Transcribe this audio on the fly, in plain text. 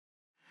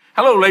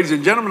Hello, ladies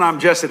and gentlemen.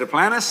 I'm Jesse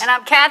Duplantis. And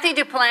I'm Kathy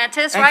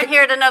Duplantis, right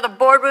here at another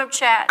Boardroom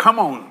Chat. Come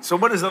on. So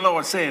what is the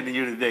Lord saying to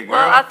you today, girl?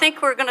 Well, I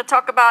think we're going to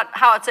talk about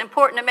how it's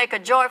important to make a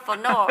joyful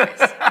noise.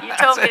 You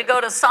told me to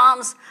go to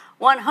Psalms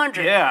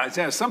 100.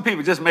 Yeah, some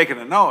people just making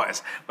a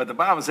noise, but the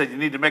Bible said you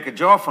need to make a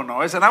joyful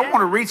noise. And I want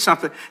to read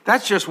something.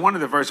 That's just one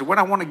of the verses. What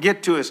I want to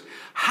get to is,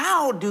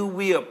 how do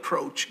we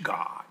approach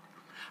God?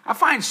 I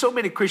find so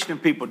many Christian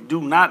people do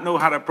not know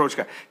how to approach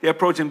God. They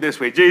approach him this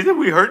way: Jesus,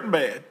 we hurting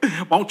bad.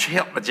 Won't you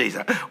help me,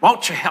 Jesus?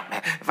 Won't you help me?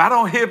 If I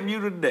don't help you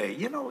today,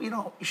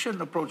 you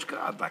shouldn't approach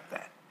God like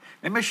that.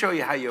 Let me show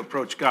you how you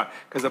approach God,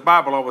 because the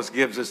Bible always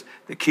gives us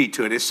the key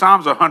to it. It's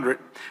Psalms 100,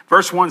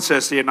 verse 1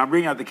 says here, and I'm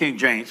reading out the King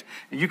James,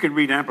 and you can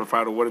read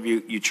Amplified or whatever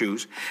you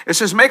choose. It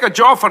says, make a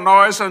joyful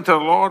noise unto the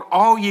Lord,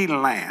 all ye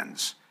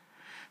lands.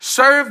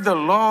 Serve the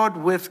Lord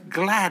with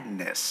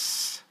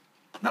gladness.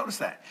 Notice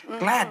that,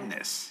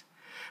 gladness.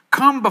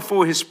 Come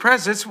before his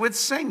presence with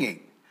singing.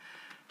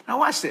 Now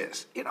watch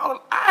this.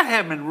 I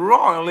have been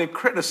royally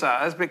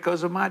criticized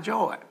because of my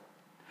joy.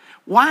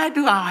 Why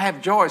do I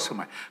have joy so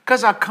much?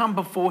 Because I come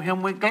before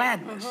him with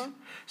gladness.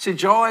 See,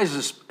 joy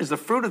is the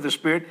fruit of the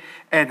Spirit,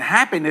 and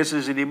happiness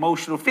is an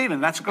emotional feeling.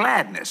 That's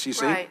gladness, you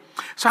see. Right.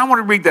 So I want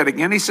to read that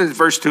again. He says,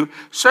 verse 2,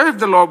 serve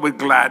the Lord with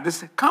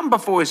gladness, come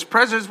before his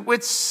presence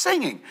with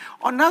singing.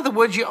 Or in other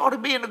words, you ought to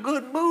be in a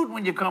good mood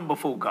when you come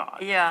before God.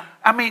 Yeah.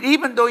 I mean,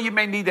 even though you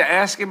may need to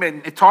ask him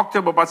and talk to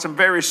him about some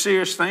very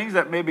serious things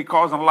that may be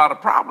causing a lot of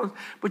problems,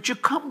 but you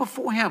come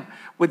before him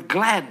with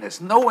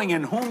gladness, knowing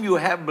in whom you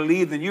have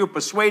believed, and you're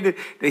persuaded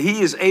that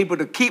he is able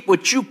to keep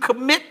what you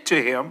commit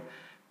to him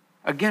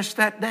against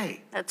that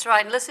day. That's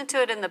right. Listen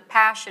to it in the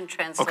Passion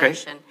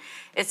Translation.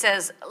 Okay. It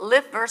says,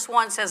 verse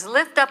 1 says,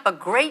 lift up a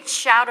great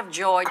shout of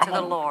joy to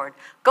the Lord.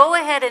 Go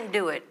ahead and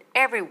do it,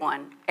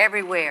 everyone,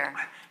 everywhere.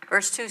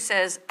 Verse 2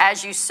 says,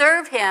 as you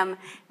serve him,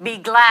 be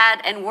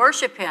glad and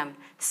worship him.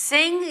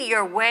 Sing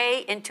your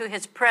way into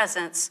his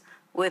presence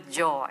with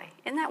joy.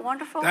 Isn't that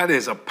wonderful? That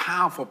is a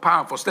powerful,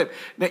 powerful step.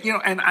 Now,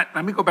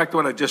 let me go back to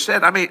what I just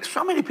said. I mean,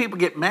 so many people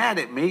get mad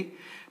at me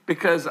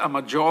because I'm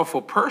a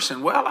joyful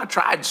person. Well, I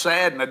tried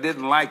sad and I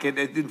didn't like it.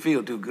 It didn't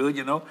feel too good,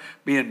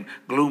 being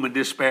gloom and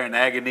despair and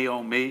agony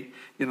on me,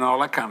 all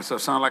that kind of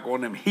stuff. Sound like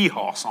one of them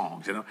hee-haw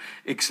songs,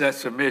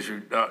 excessive misery,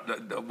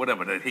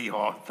 whatever that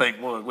hee-haw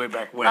thing was way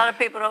back when. A lot of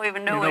people don't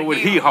even know what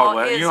hee-haw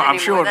was. I'm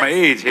showing my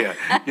age here.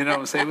 You know what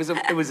I'm saying?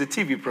 It was a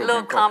TV program.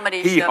 Little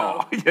comedy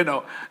hee-haw,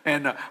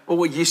 but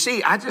what you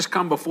see, I just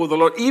come before the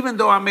Lord, even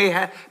though I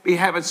may be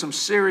having some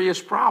serious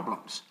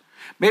problems.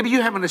 Maybe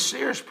you're having a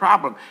serious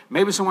problem.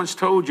 Maybe someone's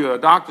told you, a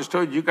doctor's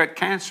told you got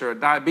cancer or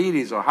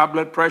diabetes or high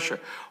blood pressure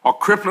or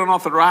crippling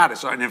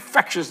arthritis or an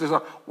infectious disease,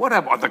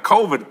 whatever, or the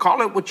COVID,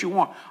 call it what you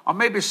want. Or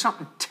maybe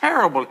something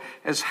terrible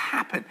has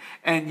happened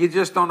and you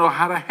just don't know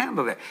how to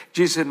handle that.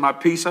 Jesus said, my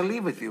peace I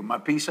leave with you, my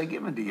peace I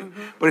give unto you.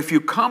 But if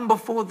you come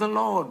before the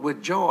Lord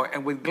with joy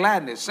and with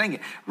gladness, singing,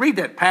 read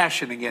that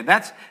Passion again.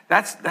 That's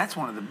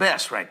one of the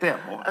best right there,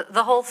 boy.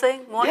 The whole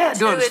thing? Yeah,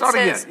 do it. Start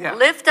again. Yeah.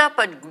 Lift up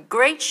a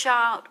great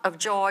shout of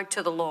joy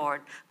to the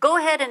Lord. Go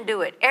ahead and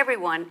do it,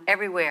 everyone,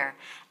 everywhere.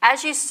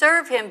 As you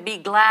serve him, be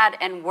glad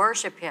and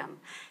worship him.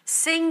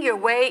 Sing your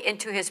way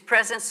into his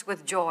presence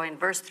with joy. And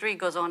verse 3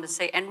 goes on to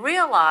say, and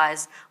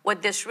realize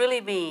what this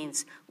really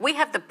means. We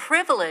have the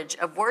privilege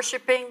of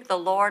worshiping the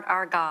Lord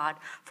our God,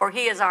 for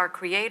he is our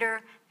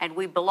creator and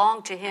we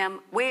belong to him.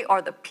 We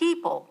are the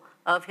people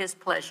of his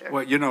pleasure.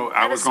 Well,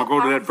 I was going to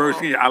go to that verse.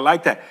 I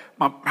like that.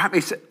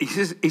 He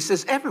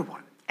says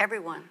everyone.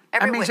 Everyone.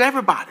 That means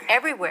everybody.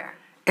 Everywhere.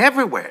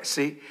 Everywhere,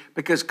 see,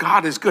 because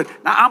God is good.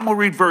 Now, I'm going to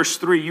read verse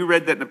 3. You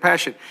read that in the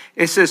Passion.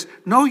 It says,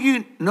 know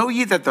ye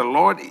that the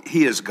Lord,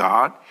 he is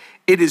God.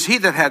 It is he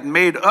that hath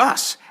made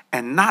us,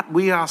 and not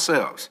we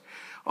ourselves.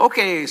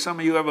 Okay, some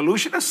of you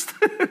evolutionists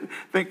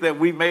think that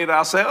we made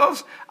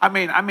ourselves. I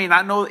mean,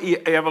 I know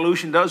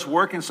evolution does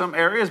work in some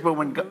areas,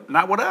 but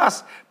not with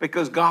us,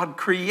 because God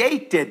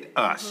created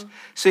us.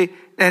 See,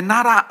 and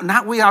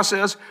not we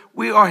ourselves.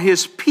 We are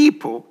his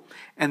people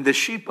and the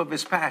sheep of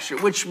his pasture,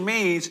 which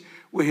means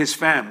we're his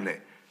family.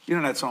 You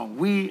know that song,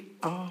 We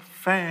Are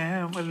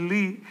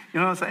Family. You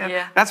know what I'm saying?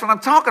 Yeah. That's what I'm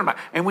talking about.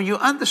 And when you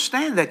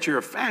understand that you're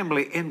a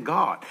family in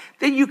God,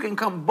 then you can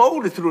come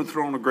boldly through the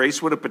throne of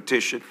grace with a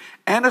petition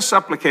and a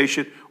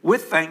supplication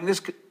with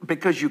thankfulness,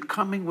 because you're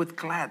coming with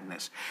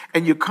gladness.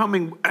 And you're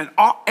coming, and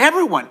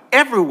everyone,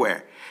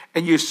 everywhere.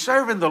 And you're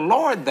serving the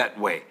Lord that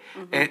way.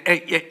 And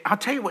I'll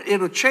tell you what,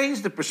 it'll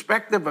change the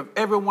perspective of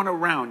everyone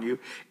around you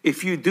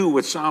if you do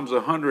what Psalms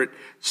 100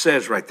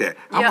 says right there.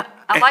 Yeah,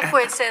 I like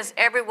where it says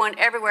everyone,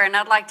 everywhere, and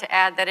I'd like to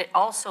add that it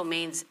also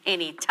means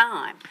any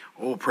time.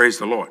 Oh, praise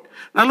the Lord.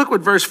 Now look what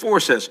verse 4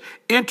 says.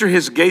 Enter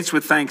his gates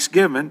with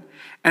thanksgiving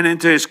and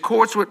into his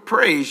courts with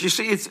praise. You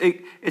see,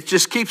 it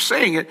just keeps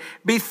saying it.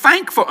 Be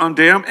thankful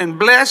unto him and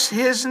bless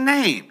his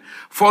name,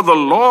 for the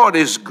Lord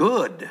is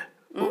good.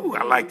 Ooh,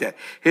 I like that.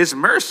 His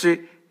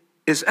mercy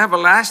is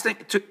everlasting,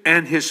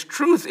 and his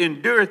truth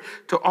endureth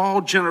to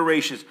all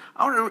generations.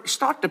 I want to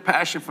start the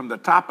Passion from the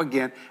top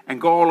again and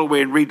go all the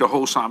way and read the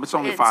whole psalm. It's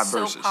only 5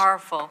 verses. It's so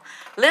powerful.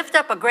 Lift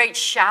up a great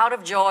shout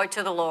of joy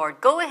to the Lord.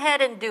 Go ahead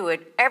and do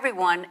it,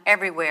 everyone,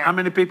 everywhere. How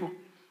many people?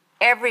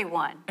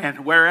 Everyone.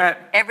 And where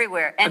at?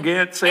 Everywhere. And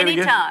again, say anytime.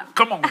 it again.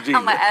 Come on, Jesus.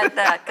 I'm going to add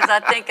that because I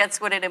think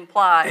that's what it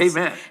implies.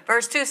 Amen.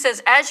 Verse 2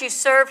 says, as you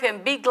serve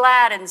him, be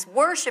glad and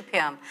worship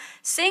him.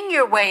 Sing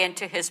your way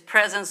into his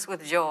presence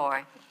with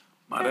joy.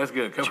 Oh, that's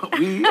good. Come on.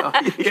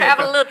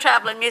 Have a little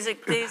traveling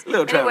music, please.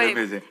 Traveling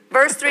music.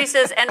 Verse 3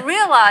 says, and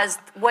realize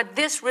what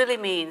this really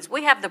means.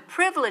 We have the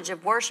privilege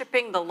of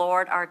worshiping the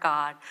Lord our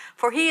God,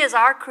 for he is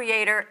our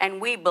creator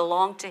and we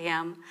belong to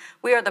him.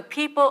 We are the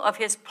people of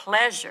his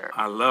pleasure.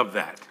 I love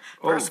that.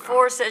 Verse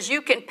 4 says,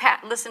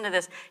 listen to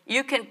this,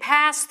 you can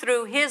pass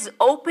through his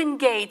open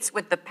gates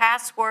with the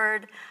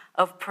password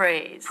of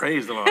praise.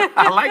 Praise the Lord.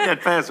 I like that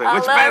password.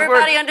 Which password?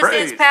 Everybody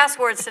understands praise.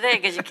 Passwords today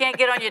because you can't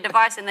get on your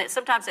device and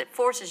sometimes it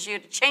forces you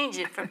to change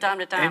it from time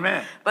to time.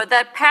 Amen. But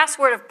that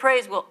password of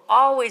praise will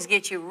always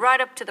get you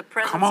right up to the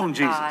presence Come on, of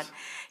God. Jesus.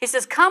 He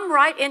says, come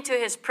right into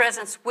his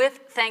presence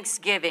with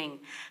thanksgiving.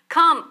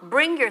 Come,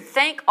 bring your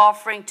thank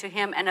offering to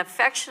him and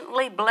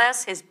affectionately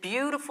bless his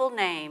beautiful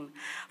name.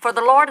 For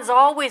the Lord is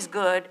always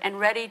good and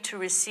ready to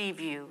receive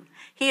you.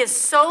 He is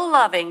so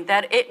loving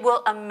that it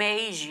will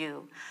amaze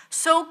you,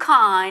 so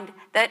kind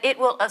that it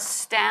will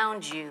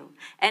astound you.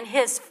 And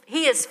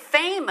he is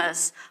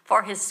famous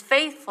for his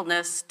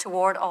faithfulness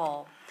toward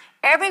all.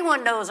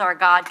 Everyone knows our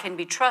God can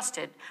be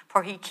trusted,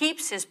 for he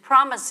keeps his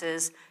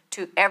promises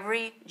to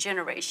every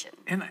generation.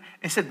 And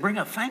it said, bring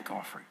a thank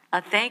offering.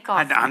 A thank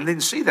offering. I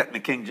didn't see that in the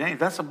King James.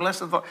 That's a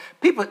blessed thought.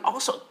 People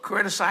also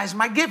criticize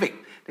my giving.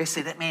 They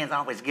say, that man's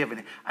always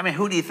giving. I mean,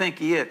 who do you think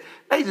he is?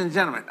 Ladies and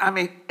gentlemen, I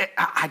mean,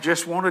 I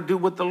just want to do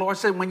what the Lord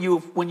said. When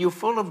you're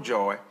full of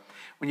joy,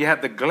 when you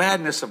have the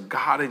gladness of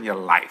God in your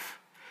life,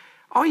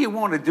 all you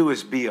want to do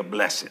is be a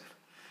blessing.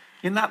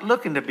 You're not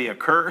looking to be a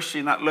curse.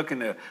 You're not looking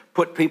to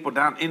put people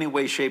down any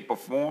way, shape, or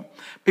form.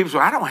 People say,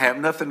 I don't have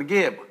nothing to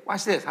give.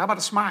 Watch this. How about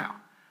a smile?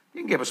 You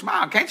can give a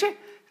smile, can't you?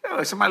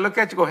 Somebody look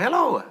at you, go,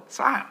 hello,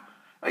 smile.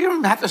 You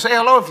don't have to say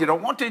hello if you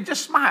don't want to.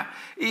 Just smile.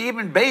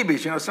 Even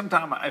babies,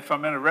 sometimes if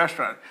I'm in a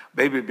restaurant,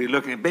 baby be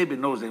looking. Baby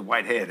knows they're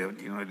white head.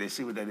 They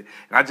see what they do.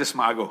 And I just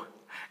smile, I go,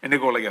 and they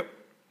go like,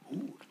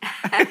 ooh.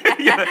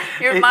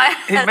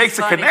 It makes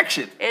a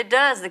connection. It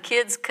does. The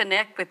kids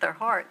connect with their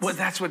hearts. Well,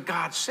 that's what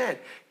God said.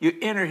 You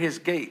enter his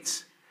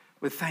gates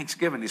with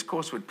thanksgiving, his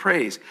courts with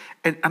praise,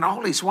 and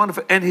all these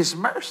wonderful, and his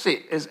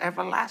mercy is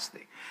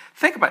everlasting.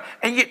 Think about it.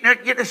 And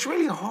yet it's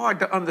really hard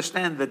to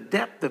understand the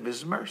depth of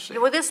his mercy.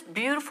 Well, this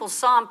beautiful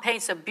psalm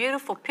paints a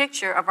beautiful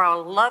picture of our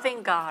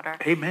loving God.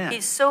 Amen.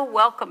 He's so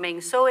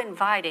welcoming, so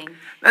inviting.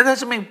 That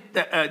doesn't mean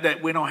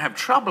that we don't have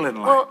trouble in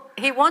life. Well,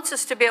 he wants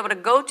us to be able to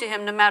go to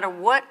him no matter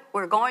what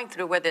we're going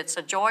through, whether it's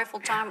a joyful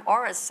time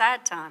or a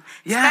sad time.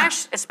 Yeah.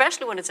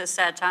 Especially when it's a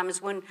sad time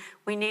is when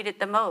we need it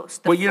the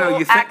most. Well, you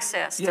think,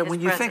 access to his when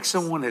you think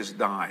someone has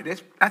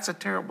died, that's a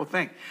terrible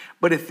thing.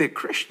 But if they're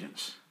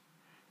Christians,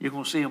 you're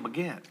going to see them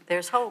again.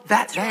 There's hope.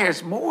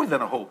 There's more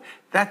than a hope.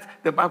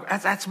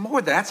 That's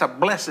more than, that's a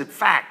blessed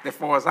fact as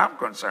far as I'm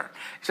concerned.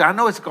 So I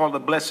know it's called a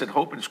blessed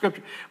hope in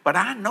Scripture, but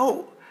I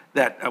know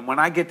that when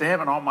I get to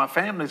heaven, all my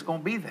family is going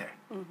to be there.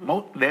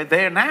 Mm-hmm. They're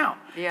there now.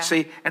 Yeah.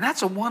 See, and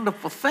that's a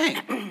wonderful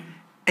thing.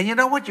 And you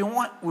know what you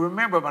want?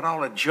 Remember about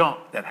all the junk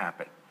that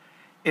happened.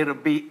 It'll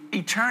be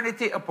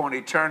eternity upon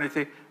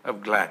eternity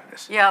of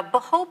gladness. Yeah, but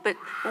hope,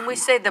 when we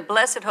say the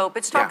blessed hope,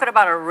 it's talking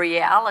about a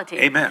reality.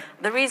 Amen.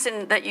 The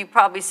reason that you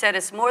probably said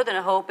it's more than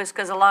a hope is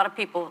because a lot of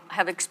people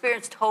have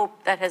experienced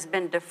hope that has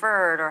been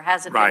deferred or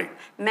hasn't been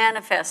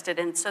manifested.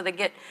 And so they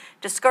get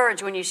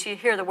discouraged when you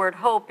hear the word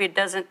hope. It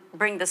doesn't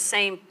bring the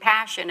same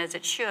passion as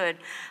it should.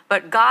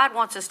 But God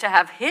wants us to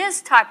have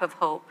his type of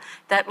hope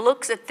that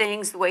looks at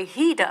things the way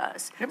he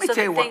does. Let me so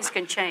tell you that things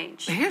can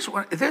change.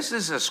 This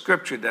is a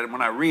scripture that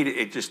when I read it,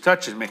 it just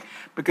touches me.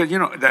 Because,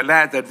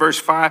 that verse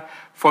 5,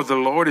 for the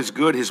Lord is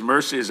good, his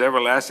mercy is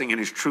everlasting, and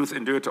his truth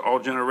endureth to all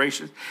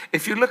generations.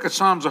 If you look at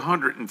Psalms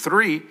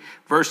 103,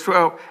 verse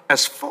 12,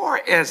 as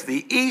far as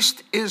the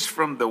east is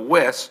from the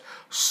west,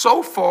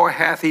 so far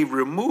hath he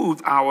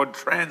removed our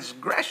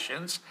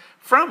transgressions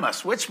from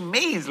us, which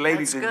means,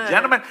 ladies and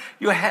gentlemen,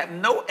 you have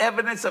no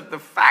evidence of the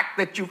fact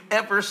that you've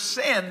ever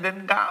sinned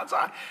in God's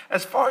eye.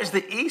 As far as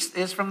the east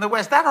is from the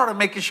west, that ought to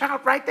make you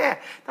shout right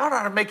there. That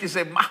ought to make you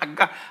say, my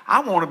God,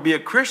 I want to be a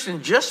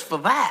Christian just for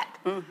that.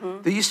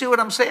 Mm-hmm. Do you see what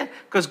I'm saying?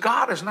 Because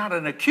God is not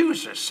an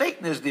accuser.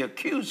 Satan is the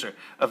accuser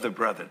of the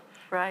brethren.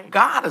 Right.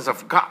 God is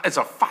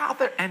a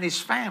father and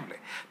his family.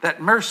 That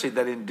mercy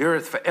that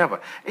endureth forever.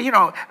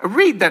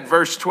 Read that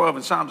verse 12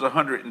 in Psalms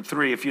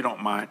 103 if you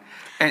don't mind.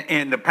 And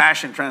in the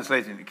Passion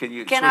Translation, can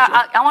you?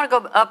 I want to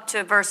go up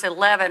to verse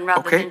 11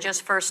 rather than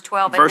just verse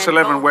 12. Verse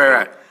 11, where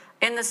at?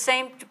 In the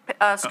same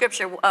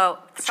scripture, Psalms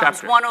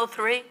chapter.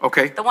 103.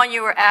 Okay. The one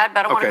you were at,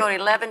 but I want to Okay. go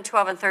to 11,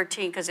 12, and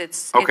 13 because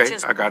it Okay,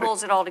 just I got it.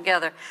 pulls it all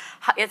together.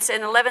 It's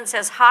in 11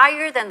 says,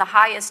 higher than the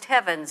highest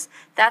heavens,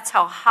 that's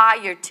how high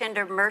your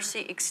tender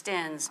mercy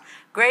extends.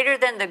 Greater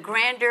than the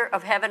grandeur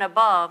of heaven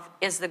above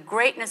is the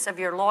greatness of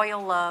your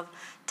loyal love,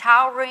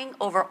 towering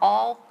over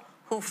all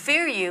who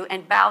fear you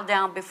and bow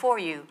down before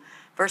you.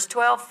 Verse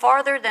 12,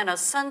 farther than a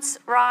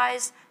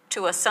sunrise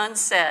to a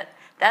sunset,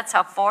 that's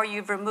how far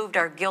you've removed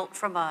our guilt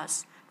from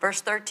us.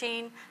 Verse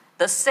 13,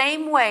 the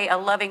same way a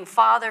loving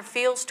father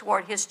feels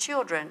toward his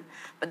children,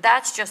 but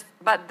that's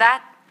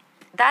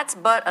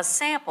but a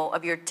sample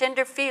of your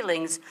tender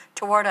feelings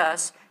toward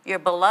us, your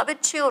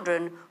beloved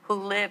children who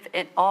live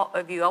in all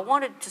of you. I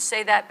wanted to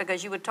say that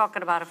because you were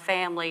talking about a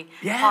family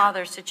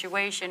father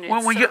situation. Well,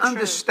 It's when so you true.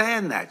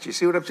 understand that, you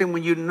see what I'm saying?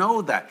 When you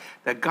know that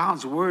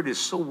God's word is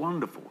so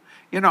wonderful.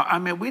 You know, I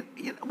mean,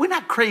 we're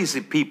not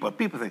crazy people.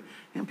 People think,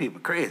 them people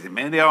crazy,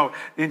 man.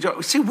 They enjoy.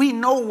 See, we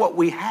know what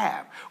we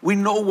have. We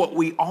know what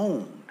we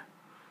own.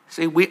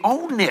 See, we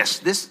own this.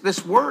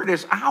 This word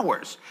is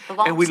ours.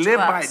 Belongs and we to live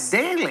by it us.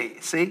 daily.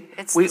 See,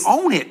 It's we this-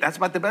 own it. That's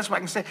about the best way I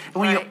can say. And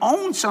when you Right.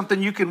 own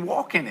something, you can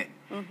walk in it.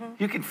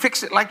 You can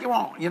fix it like you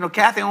want. You know,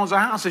 Kathy owns a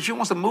house. If she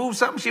wants to move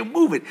something, she'll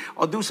move it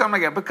or do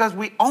something like that because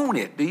we own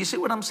it. Do you see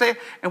what I'm saying?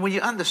 And when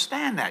you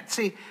understand that,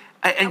 see,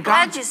 and I'm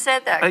glad you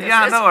said that. 'cause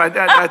yeah, I this- know. I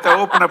had to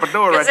open up a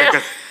door right there.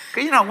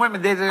 'Cause, you know,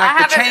 women, they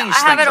like to change I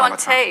have things it all on the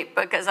time. tape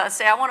because I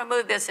say I want to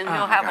move this and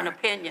he'll have God. an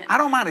opinion. I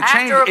don't mind a I have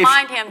change to if-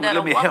 remind him that a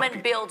let me help woman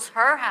you. builds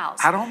her house.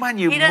 I don't mind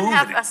you He doesn't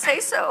have moving it. a say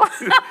so.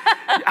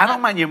 I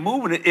don't mind you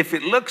moving it if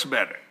it looks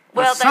better.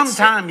 Well, But that's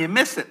sometimes you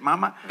miss it,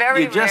 Mama.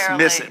 Very you just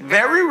rarely. miss it.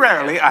 Very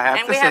rarely, I have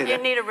and to we say have, that. you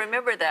need to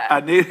remember that. I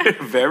need it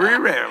very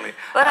rarely.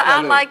 But I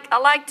Hallelujah.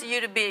 like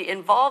you to be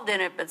involved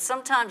in it, but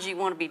sometimes you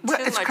want to be too Well,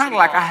 much it's kind of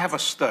like I involved. have a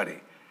study.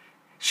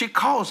 She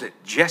calls it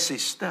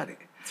Jesse's study.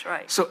 That's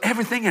right. So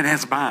everything in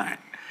it's mine.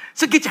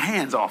 So get your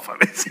hands off of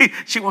it. See,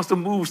 she wants to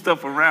move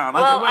stuff around.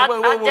 Well, said,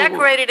 wait, I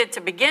decorated it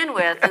to begin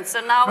with, and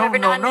so now every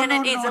now and then it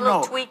needs a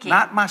little tweaking.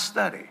 Not my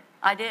study.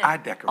 I did. I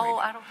decorated. Oh,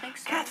 I don't think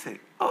so. Kathy,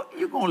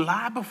 you're going to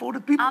lie before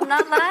the people? I'm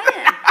not lying.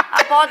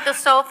 I bought the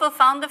sofa,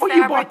 found the Oh, fabric,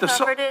 you bought the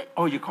covered it.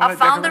 Oh, you call I it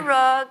found the decorating?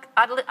 rug.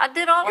 I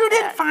did all You of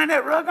didn't that. find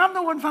that rug. I'm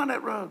the one who found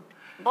that rug.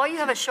 Boy, you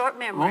have a short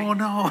memory. Oh,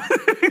 no.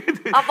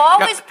 I've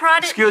always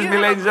prided. Excuse you me, have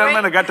a ladies and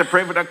gentlemen. I great- got to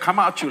pray for that. Come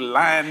out, you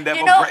lying devil.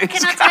 You know, praise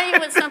can I God. tell you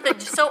what something?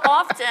 So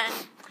often,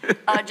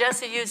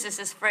 Jesse uses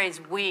this phrase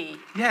 "we"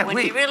 Yeah, when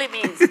we. he really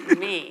means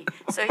me.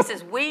 So he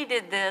says, "We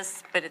did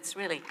this," but it's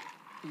really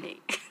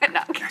me.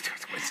 No.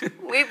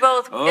 We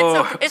both.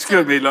 Oh, it's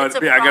excuse me, Lord. it's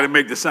a Yeah, I got to problem.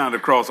 make the sound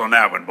of cross on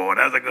that one, boy.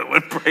 That's a good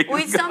one. Praise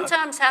We God.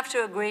 sometimes have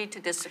to agree to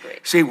disagree,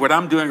 See, what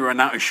I'm doing right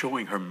now is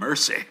showing her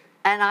mercy.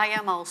 and I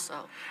am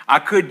also. I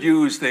could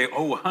use the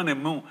old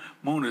honeymoon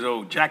is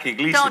old Jackie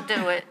Gleason. Don't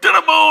do it. To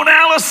the moon,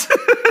 Alice. To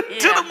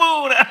Yeah. the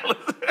moon,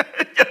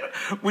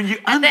 Alice. When you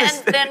And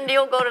understand. then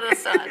you'll go to the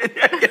sun.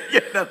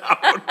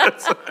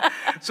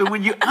 So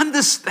when you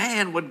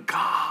understand what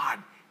God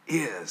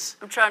is,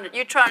 You're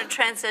trying to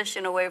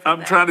transition away from I'm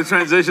that. trying to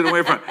transition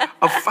away from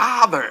a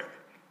father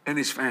and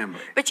his family.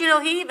 But you know,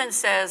 he even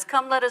says,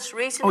 "Come, let us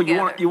reason Oh,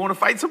 together." you want to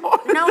fight some more?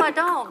 No, I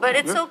don't. But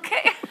it's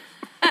okay.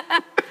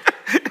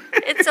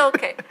 It's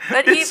okay.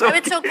 But It's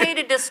it's okay. okay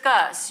to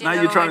discuss. Now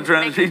know, you're trying and to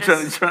make it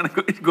just- trying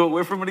to go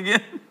away from it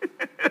again?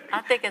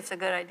 I think it's a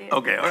good idea.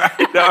 Okay, all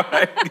right, all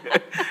right.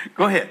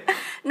 Go ahead.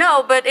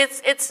 No, but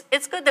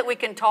it's good that we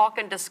can talk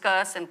and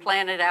discuss and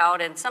plan it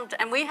out,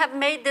 and we have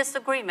made this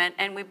agreement,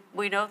 and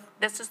we know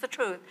this is the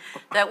truth,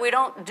 that we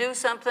don't do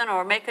something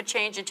or make a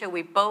change until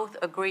we both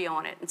agree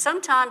on it. And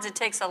sometimes it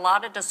takes a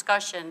lot of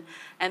discussion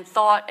and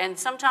thought, and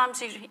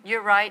sometimes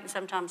you're right, and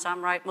sometimes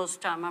I'm right. Most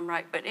of the time I'm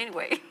right, but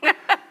anyway.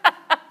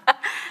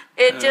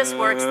 It just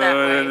works that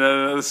way.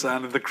 The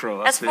sign of the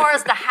cross. As far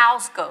as the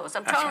house goes,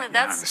 I'm That's telling right. you,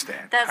 Yeah, I that's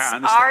understand. that's I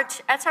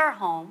understand. that's our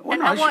home, Well,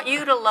 and no, I want she-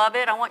 you to love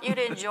it. I want you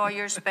to enjoy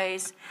your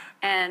space,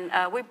 and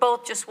we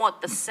both just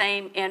want the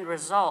same end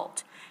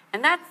result.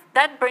 And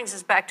that brings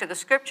us back to the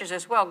scriptures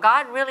as well.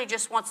 God really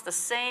just wants the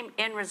same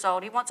end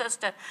result. He wants us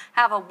to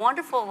have a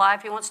wonderful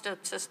life. He wants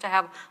us to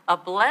have a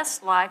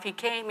blessed life. He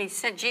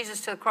sent Jesus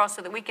to the cross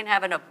so that we can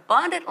have an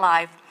abundant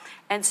life.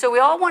 And so we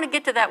all want to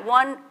get to that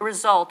one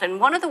result. And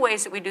one of the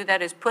ways that we do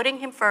that is putting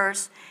him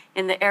first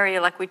in the area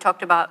like we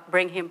talked about,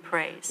 bring him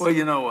praise. Well,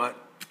 you know what?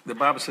 The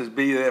Bible says,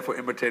 be therefore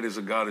imitators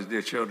of God as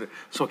dear children.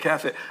 So,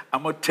 Kathy,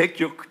 I'm going to take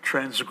your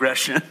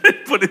transgression and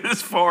put it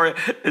as far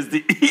as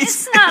the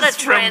east It's not a is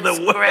from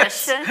the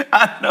west. transgression.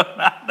 I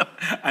know.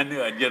 I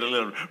knew I'd get a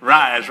little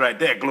rise right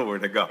there. Glory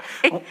to God.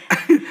 We're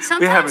having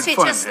Sometimes he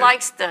fun just here.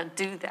 likes to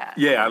do that.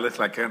 Yeah, let's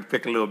kind of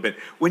pick a little bit.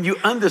 When you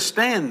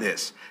understand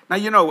this, now,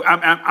 you know,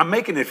 I'm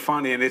making it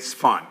funny and it's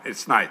fun.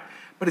 It's nice.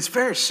 But it's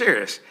very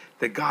serious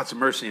that God's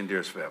mercy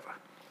endures forever.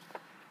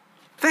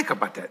 Think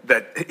about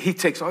that he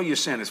takes all your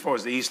sin as far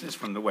as the east is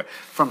from the west,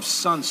 from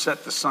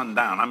sunset to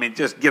sundown. I mean,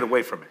 just get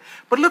away from it.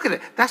 But look at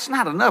it. That's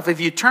not enough. If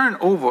you turn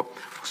over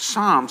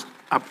Psalms,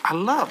 I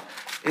love,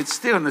 it's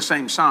still in the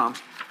same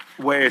Psalms,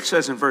 where it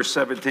says in verse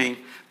 17,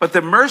 but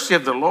the mercy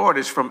of the Lord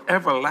is from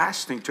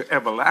everlasting to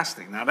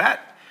everlasting. Now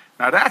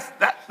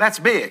that's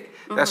big.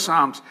 That's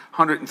Psalms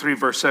 103,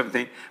 verse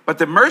 17. But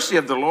the mercy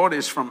of the Lord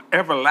is from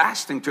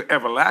everlasting to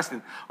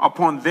everlasting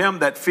upon them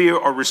that fear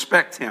or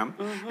respect him,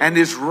 and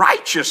his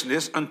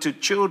righteousness unto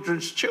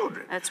children's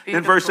children. That's Then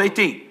beautiful. verse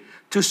 18,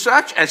 to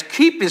such as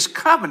keep his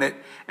covenant,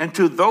 and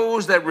to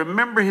those that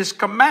remember his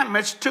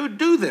commandments to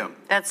do them.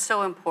 That's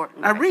so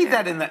important. Now right read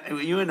there.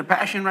 that you in the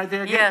Passion right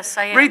there again? Yes,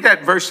 I am. Read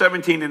that verse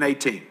 17 and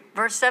 18.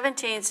 Verse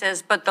 17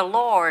 says, but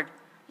Lord,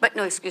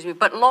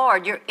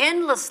 your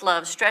endless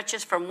love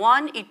stretches from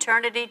one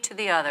eternity to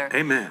the other.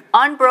 Amen.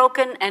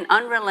 Unbroken and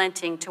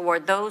unrelenting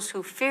toward those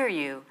who fear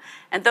you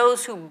and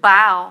those who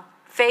bow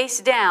face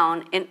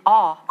down in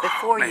awe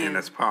before you. Man,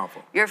 that's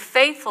powerful. Your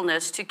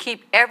faithfulness to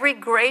keep every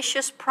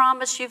gracious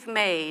promise you've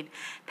made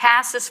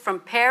passes from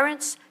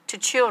parents to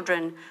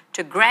children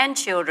to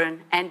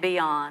grandchildren and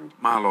beyond.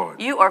 My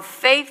Lord. You are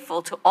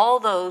faithful to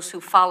all those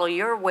who follow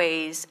your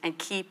ways and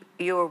keep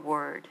your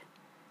word.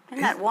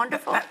 Isn't that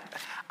wonderful?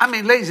 I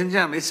mean, ladies and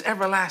gentlemen, it's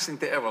everlasting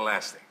to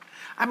everlasting.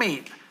 I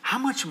mean, how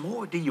much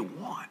more do you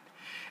want?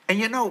 And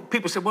you know,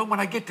 people say, well,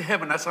 when I get to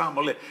heaven, that's how I'm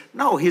going to live.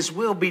 No, his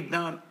will be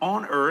done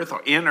on earth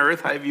or in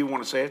earth, however you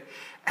want to say it,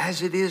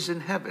 as it is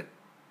in heaven.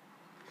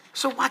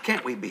 So why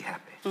can't we be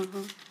happy?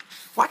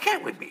 Why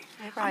can't we be?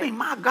 Right. I mean,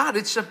 my God,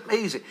 it's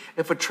amazing.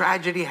 If a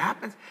tragedy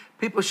happens,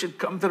 people should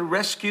come to the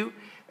rescue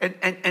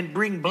and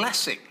bring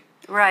blessing.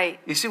 Right.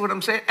 You see what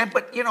I'm saying?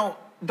 But, you know,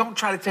 don't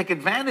try to take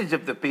advantage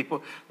of the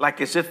people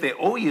like as if they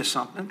owe you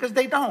something, because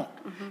they don't.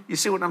 You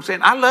see what I'm saying?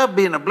 I love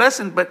being a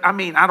blessing, but I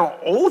mean, I don't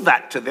owe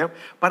that to them,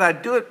 but I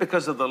do it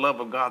because of the love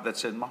of God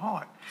that's in my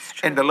heart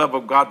and the love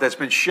of God that's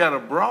been shed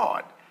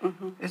abroad.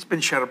 It's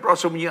been shed abroad.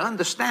 So when you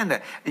understand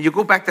that, and you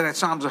go back to that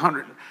Psalms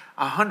 100,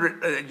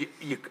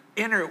 you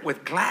enter it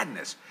with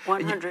gladness.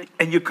 100.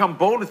 And you come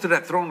boldly to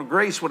that throne of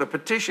grace with a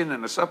petition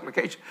and a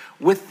supplication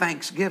with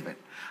thanksgiving.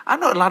 I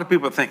know a lot of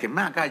people are thinking,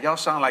 man, God, y'all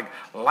sound like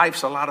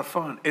life's a lot of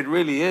fun. It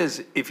really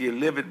is if you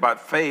live it by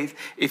faith,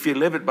 if you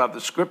live it by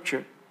the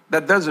scripture.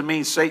 That doesn't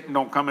mean Satan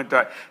don't come in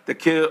to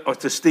kill or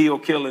to steal,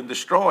 kill, and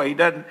destroy. He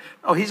doesn't.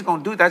 No, he's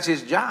going to do. That's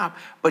his job.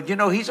 But, you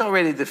know, he's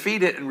already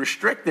defeated and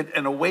restricted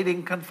and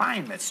awaiting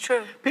confinement. It's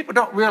true. People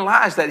don't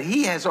realize that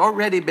he has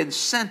already been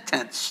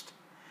sentenced.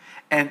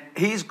 And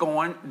he's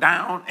going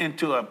down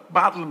into a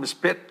bottomless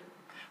pit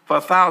for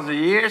 1,000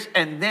 years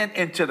and then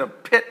into the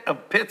pit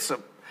of pits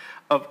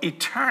of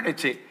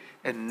eternity.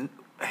 And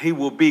he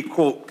will be,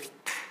 quote,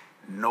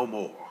 no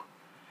more.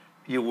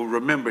 You will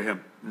remember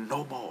him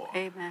no more.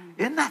 Amen.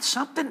 Isn't that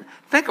something?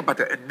 Think about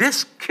that.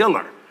 This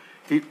killer,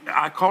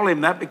 I call him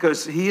that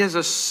because he is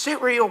a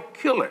serial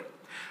killer.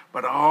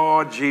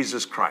 But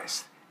Jesus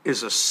Christ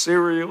is a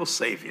serial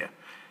savior.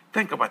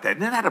 Think about that.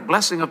 Isn't that a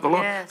blessing of the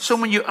Lord? Yes. So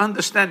when you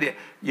understand it,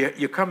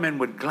 you come in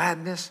with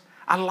gladness.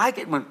 I like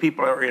it when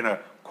people are in a,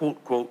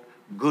 quote, quote,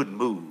 good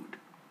mood.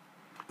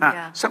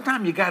 Now,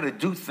 sometimes you got to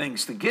do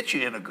things to get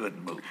you in a good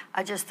mood.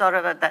 I just thought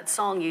about that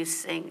song you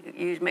sing.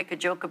 You make a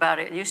joke about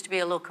it. It used to be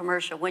a little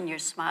commercial, When You're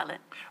Smiling.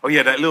 Oh,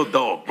 yeah, that little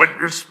dog. When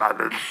you're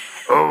smiling.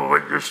 Oh,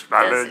 when you're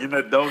smiling. Yes. You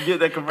know, don't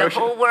get that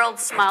commercial. The whole world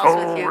smiles The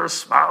with whole you. world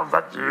smiles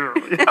at you.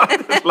 You know, I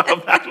just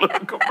love that little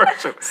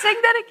commercial. Sing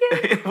that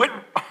again.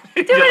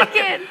 Do Do it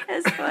again.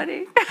 That's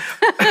funny.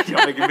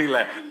 You're making me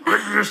laugh.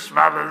 When you're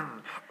smiling.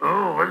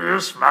 Oh, when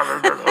you're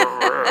smiling.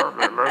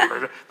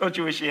 Don't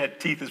you wish you had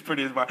teeth as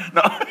pretty as mine?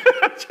 No,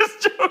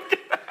 just joking.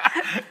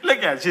 Look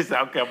at it. She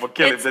said, okay, I'm going to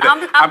kill him today.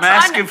 I'm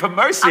asking for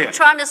mercy. I'm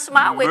trying to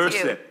smile with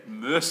you.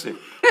 Mercy.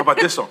 How about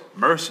this song?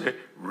 Mercy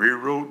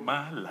rewrote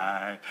my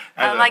life.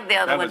 I like the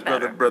other one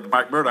better. Brother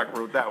Mike Murdoch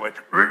wrote that one.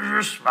 When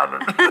you're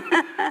smiling.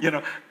 You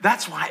know,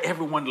 that's why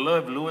everyone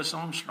loved Louis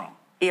Armstrong.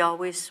 He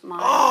always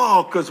smiled.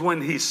 Oh, because when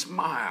he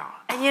smiled.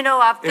 And you know,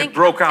 I'm It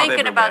broke out thinking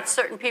everywhere. about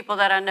certain people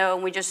that I know,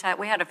 and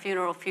we had a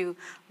funeral a few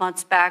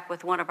months back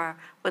with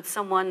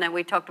someone that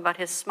we talked about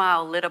his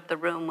smile lit up the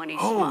room when he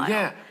smiled. Oh,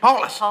 yeah.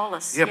 Paulus.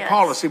 Paulus, Yeah, yes.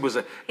 Paulus. He was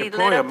an He lit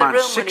employee up of the mine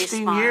room when he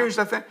 16 smiled. years,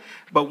 I think.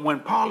 But when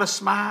Paulus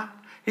smiled,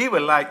 he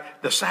was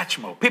like the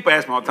Satchmo. People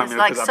ask me all the time, He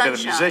was because like I've been a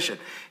sunshine. musician.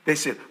 They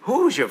said,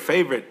 who's your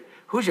favorite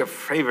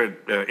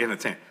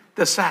entertainer?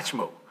 The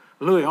Satchmo,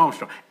 Louis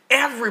Armstrong.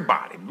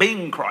 Everybody,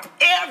 Bing Crosby,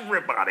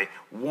 everybody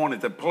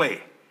wanted to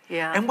play.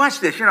 Yeah. And watch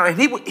this, you know, and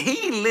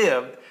he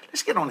lived,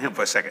 let's get on him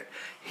for a second.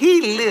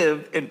 He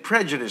lived in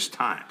prejudiced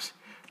times,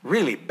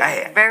 really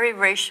bad. Very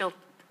racial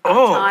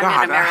Oh, time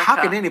God, in America.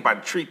 how can anybody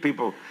treat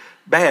people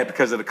bad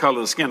because of the color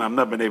of the skin? I've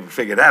never been able to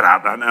figure that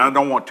out. I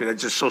don't want to.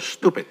 That's just so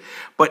stupid.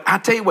 But I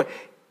tell you what,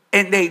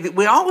 and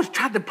we always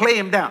tried to play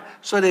him down.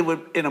 So they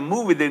would, in a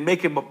movie, they'd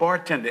make him a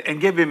bartender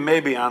and give him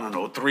maybe,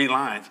 3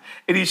 lines.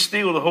 And he'd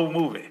steal the whole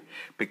movie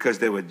because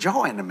there was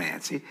joy in the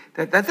man. See,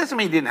 that doesn't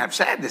mean he didn't have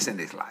sadness in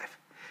his life.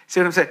 See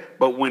what I'm saying?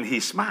 But when he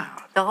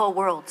smiled. The whole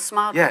world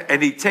smiled. Yeah,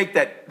 and he'd take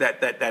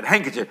that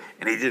handkerchief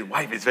and he'd just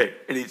wipe his face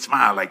and he'd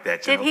smile like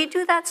that. Did he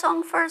do that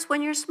song first,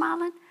 When You're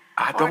Smiling?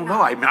 I don't know.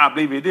 I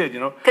believe he did,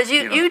 Because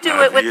you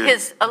do it with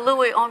his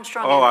Louis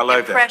Armstrong I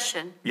like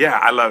impression. that. Yeah,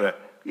 I love that.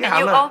 Yeah,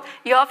 And I love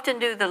it. you often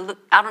do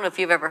I don't know if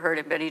you've ever heard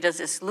it, but he does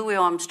this Louis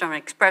Armstrong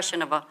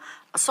expression of a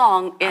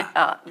song,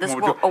 this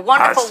world, A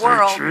Wonderful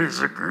World.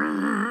 Trees are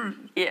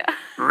green, Yeah.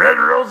 red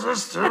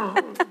roses too.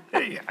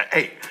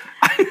 Hey,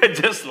 I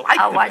just like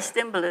I that. watched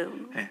them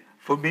bloom. Yeah,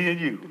 for me and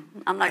you.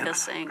 I'm not going to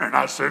sing. And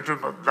I said to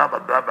them, blah, blah,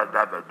 blah, blah,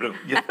 blah, blah, blah.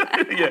 Yeah,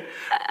 yeah.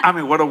 I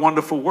mean, what a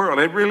wonderful world.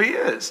 It really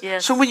is.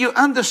 Yes. So when you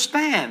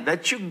understand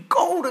that you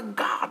go to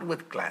God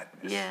with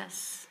gladness,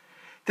 Yes.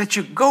 that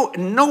you go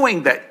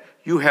knowing that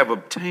you have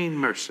obtained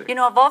mercy. You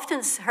know, I've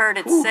often heard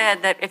it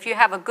said that if you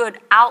have a good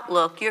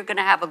outlook, you're going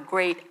to have a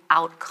great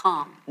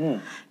outcome.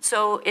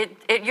 So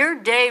your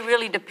day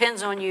really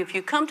depends on you. If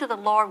you come to the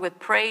Lord with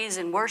praise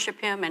and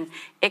worship Him and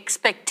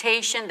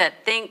expectation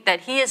think that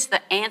He is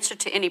the answer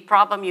to any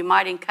problem you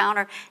might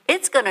encounter,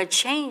 it's going to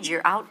change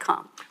your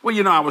outcome. Well,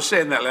 you know, I was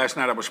saying that last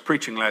night. I was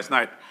preaching last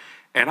night,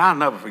 and I'll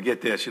never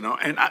forget this, you know.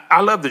 And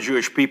I love the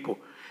Jewish people,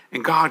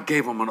 and God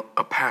gave them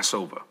a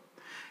Passover.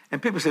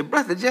 And people say,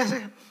 Brother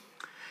Jesse,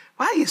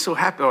 why are you so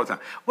happy all the time?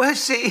 Well,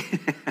 see,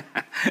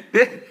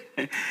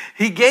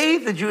 He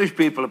gave the Jewish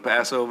people a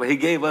Passover. He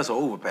gave us an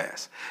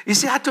overpass. You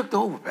see, I took the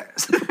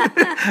overpass.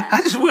 I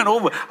just went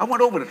over. I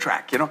went over the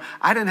track, you know.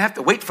 I didn't have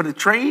to wait for the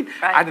train.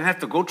 Right. I didn't have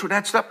to go through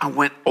that stuff. I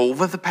went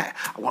over the pass.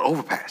 I went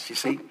overpass, you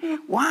see.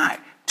 Why?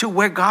 To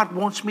where God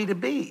wants me to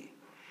be.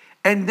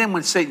 And then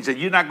when Satan said,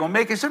 you're not going to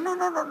make it, I said,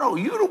 no,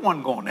 you're the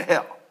one going to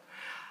hell.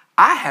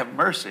 I have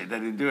mercy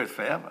that endureth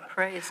forever.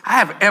 Praise I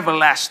have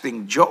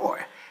everlasting joy.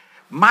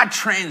 My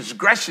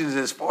transgressions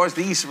as far as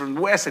the east from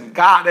the west, and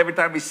God, every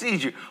time He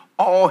sees you,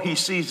 all He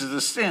sees is the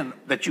sin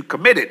that you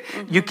committed.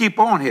 You keep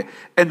on here.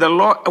 And the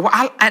Lord,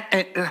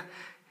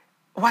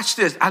 watch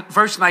this,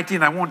 verse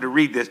 19, I wanted to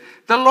read this.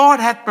 The Lord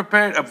hath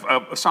prepared,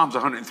 Psalms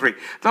 103,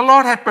 the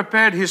Lord hath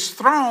prepared His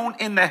throne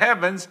in the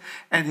heavens,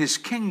 and His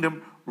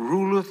kingdom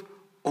ruleth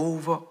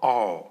over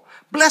all.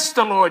 Bless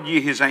the Lord, ye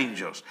His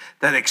angels,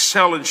 that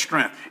excel in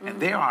strength. And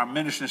they are our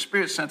ministering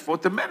spirits sent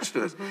forth to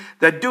minister us,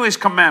 that do His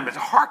commandments.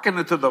 Hearken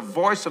unto the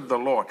voice of the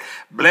Lord.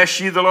 Bless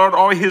ye the Lord,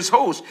 all His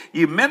hosts,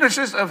 ye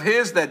ministers of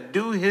His that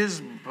do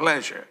His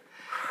pleasure.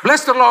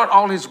 Bless the Lord,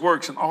 all His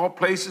works, in all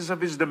places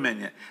of His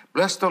dominion.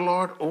 Bless the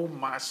Lord, O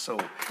my soul.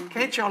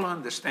 Can't y'all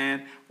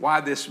understand why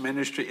this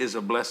ministry is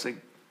a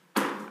blessing?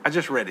 I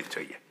just read it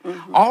to you.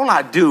 All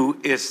I do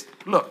is,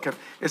 look,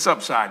 it's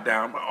upside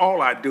down, but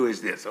all I do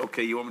is this.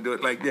 Okay, you want me to do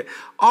it like this?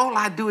 All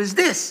I do is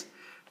this.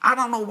 I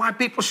don't know why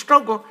people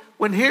struggle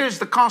when here's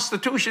the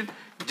Constitution.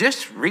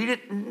 Just read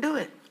it and do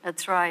it.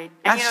 That's right.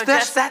 And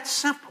That's that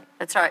simple.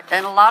 That's right.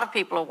 And a lot of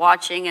people are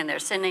watching and they're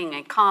sending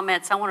in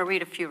comments. I want to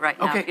read a few right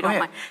now, Okay, if you go don't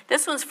ahead. mind.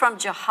 This one's from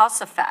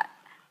Jehoshaphat.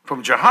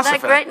 From Jehoshaphat.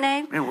 Isn't that a great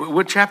name? Man,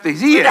 what chapter is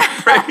he in?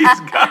 Praise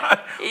God.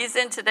 He's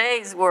in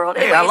today's world.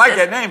 Hey, Anyway, I he like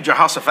says- that name,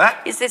 Jehoshaphat.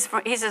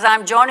 He says,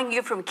 I'm joining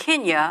you from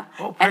Kenya,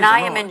 Oh, praise and the I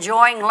am Lord.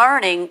 enjoying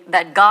learning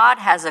that God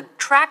has a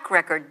track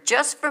record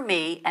just for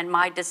me and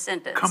my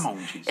descendants. Come on,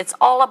 Jesus. It's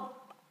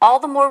all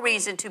the more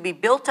reason to be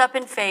built up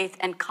in faith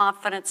and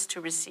confidence to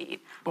receive.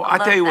 Well, I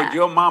tell love you that. what,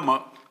 your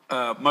mama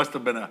must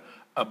have been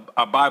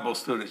a Bible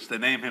student to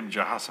name him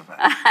Jehoshaphat.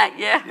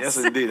 Yes. Yes,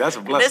 indeed. That's a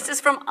And blessing. this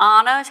is from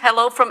Anna.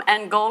 Hello from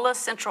Angola,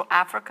 Central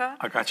Africa.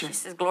 I got you. She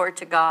says, glory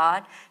to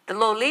God. The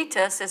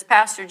Lolita says,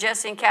 Pastor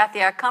Jesse and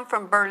Kathy, I come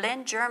from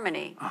Berlin,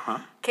 Germany.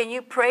 Can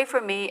you pray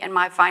for me and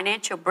my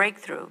financial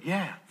breakthrough?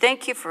 Yeah.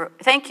 Thank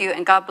you,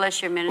 and God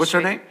bless your ministry. What's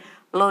her name?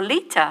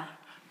 Lolita.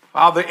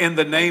 Father, in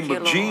the name you,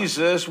 of Lord.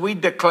 Jesus, we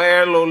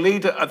declare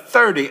Lolita a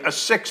 30, a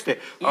 60, a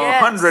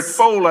Yes.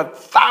 100-fold,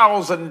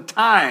 1,000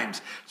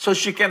 times, so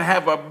she can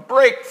have a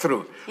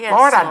breakthrough. Yes,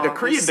 Lord, I Lord.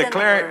 decree We and send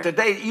declare her. it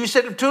today. You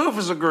said if two of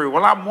us agree.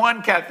 Well, I'm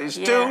one, Kathy's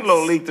two, Yes.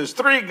 Lolita's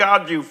three,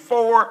 God, you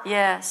four.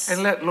 Yes.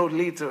 And let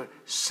Lolita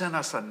send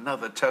us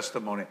another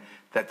testimony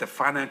that the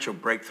financial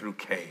breakthrough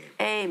came.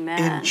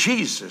 Amen. In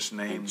Jesus'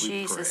 name In we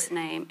Jesus' pray.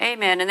 name.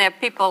 Amen. And there are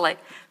people like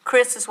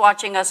Chris is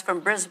watching us from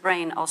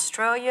Brisbane,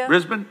 Australia.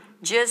 Brisbane?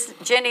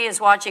 Jenny is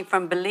watching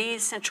from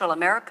Belize, Central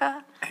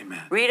America.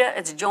 Amen. Rita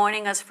is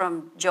joining us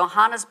from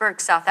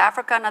Johannesburg, South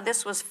Africa. Now,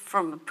 this was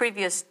from a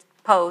previous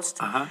post.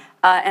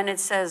 And it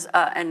says,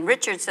 and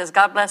Richard says,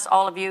 God bless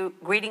all of you.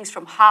 Greetings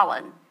from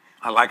Holland.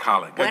 I like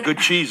Holland. Got good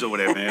cheese over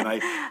there,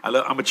 man.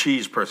 I'm a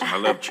cheese person. I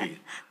love cheese.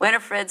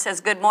 Winifred says,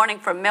 good morning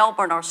from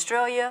Melbourne,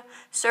 Australia.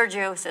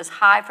 Sergio says,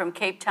 hi from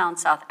Cape Town,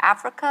 South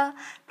Africa.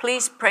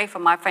 Please pray for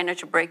my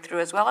financial breakthrough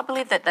as well. I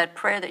believe that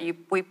prayer that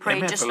we prayed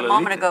Amen. just For a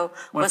moment Lolita. ago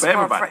Went was for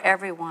everybody. for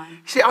everyone.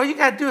 See, all you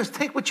got to do is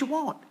take what you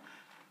want.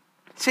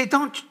 See,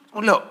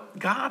 look,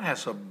 God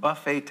has a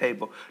buffet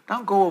table.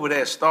 Don't go over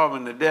there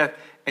starving to death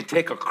and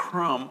take a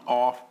crumb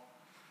off.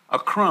 A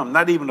crumb,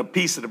 not even a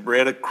piece of the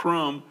bread, a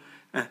crumb.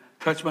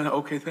 Touch my,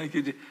 okay, thank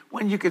you.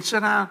 When you can sit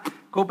down,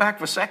 go back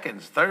for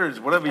seconds, thirds,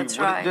 whatever That's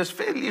you want. right. Just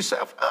fill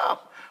yourself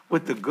up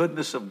with the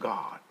goodness of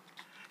God.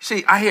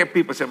 See, I hear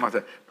people say to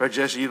myself, Brother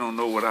Jesse, you don't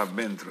know what I've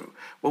been through.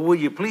 Well, will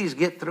you please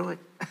get through it?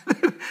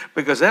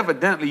 Because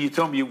evidently you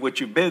told me what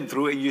you've been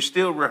through, and you're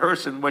still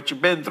rehearsing what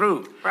you've been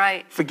through.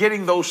 Right.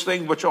 Forgetting those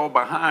things which are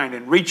behind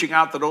and reaching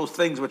out to those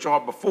things which are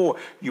before,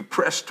 you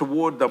press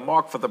toward the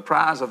mark for the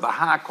prize of the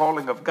high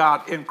calling of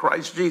God in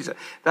Christ Jesus.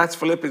 That's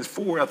Philippians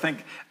 4, I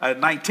think,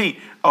 19.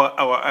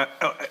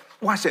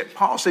 Watch that.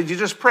 Paul said, you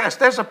just press.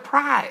 There's a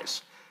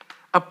prize.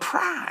 A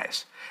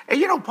prize.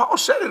 And you know, Paul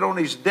said it on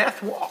his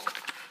death walk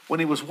when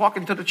he was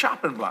walking to the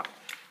chopping block.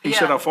 He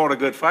said, I fought a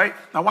good fight.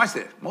 Now watch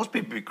this. Most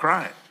people be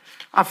crying.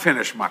 I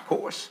finished my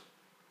course.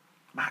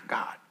 My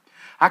God.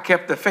 I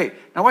kept the faith.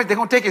 Now wait, they're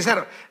going to take his head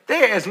off.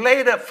 There is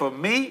laid up for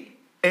me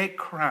a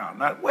crown.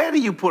 Now, where do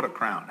you put a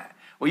crown at?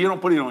 Well, you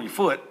don't put it on your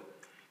foot.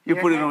 You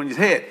put it on his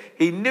head.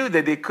 He knew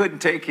that they couldn't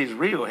take his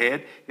real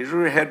head. His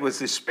real head was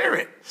his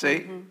spirit, see?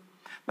 Mm-hmm.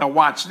 Now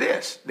watch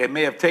this. They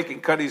may have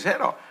cut his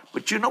head off.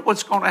 But you know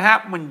what's going to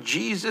happen when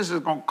Jesus is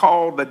going to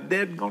call the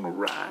dead going to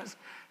rise?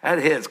 That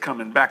head's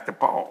coming back to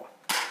Paul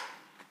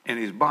in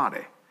his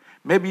body.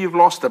 Maybe you've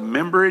lost a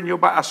member in your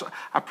body.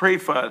 I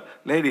prayed for a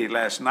lady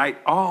last night.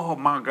 Oh,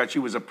 my God, she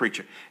was a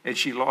preacher, and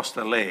she lost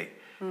a leg.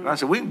 And I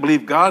said, we can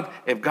believe God.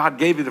 If God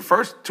gave you the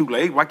first 2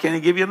 legs, why can't he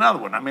give you another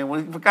one? I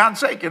mean, for God's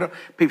sake, you know.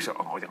 People say,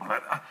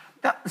 oh,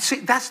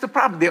 see, that's the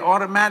problem. They're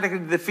automatically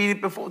defeated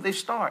before they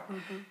start.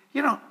 Mm-hmm.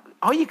 You know,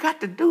 all you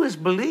got to do is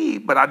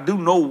believe. But I do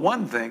know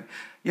one thing.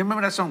 You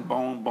remember that song,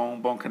 Bone,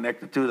 Bone, Bone,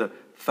 connected to the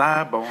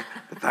thigh bone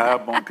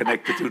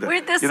connected to the...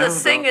 We're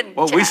just singing.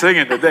 Well, we're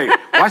singing today.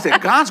 Watch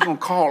that. God's going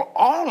to call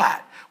all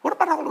that. What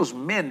about all those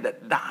men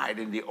that died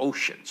in the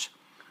oceans?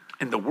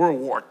 In the World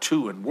War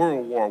II and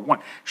World War I,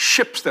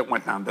 ships that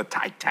went down, the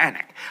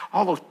Titanic,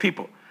 all those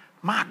people,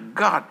 my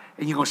God.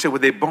 And you're going to say, well,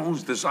 their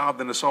bones dissolved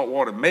in the salt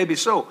water. Maybe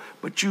so.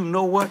 But you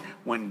know what?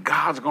 When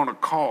God's going to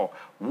call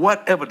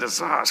whatever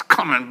dissolves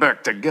coming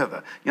back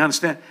together, you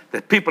understand?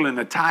 The people in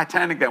the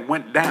Titanic that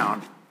went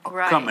down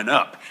are coming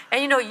up.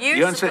 And you know, years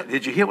you understand?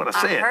 Did you hear what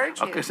I said? I heard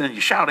you. Okay, so then you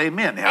shout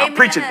amen. Amen. I'm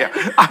preaching here.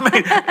 I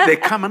mean, they're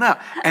coming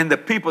up. And the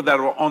people that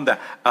were on the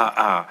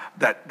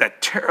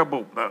that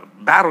terrible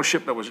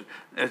battleship that was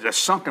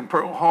sunk in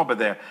Pearl Harbor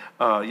there,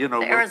 you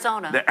know.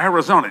 Arizona. The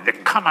Arizona. They're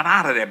coming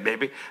out of there,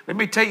 baby. Let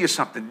me tell you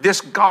something.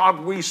 This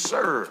God we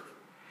serve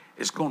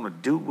is going to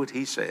do what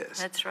he says.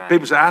 That's right.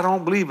 People say, I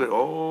don't believe it.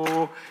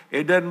 Oh,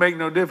 it doesn't make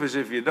no difference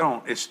if you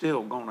don't. It's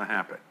still going to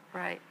happen.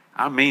 Right.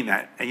 I mean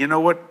that. And you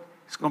know what?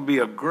 It's going to be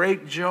a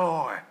great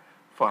joy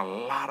for a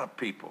lot of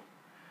people.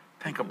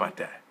 Think about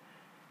that.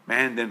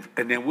 Man,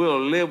 and then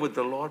we'll live with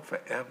the Lord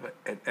forever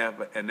and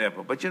ever and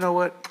ever. But you know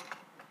what?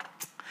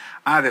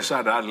 I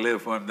decided I'd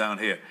live for him down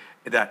here.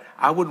 That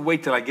I wouldn't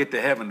wait till I get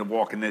to heaven to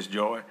walk in this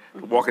joy,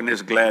 to walk in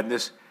this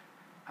gladness.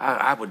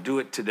 I would do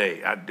it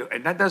today.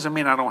 And that doesn't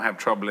mean I don't have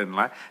trouble in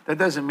life. That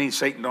doesn't mean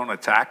Satan don't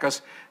attack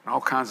us and all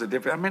kinds of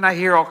different. I mean, I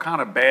hear all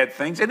kind of bad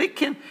things, and it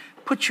can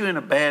put you in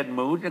a bad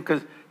mood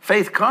because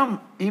faith comes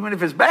even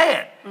if it's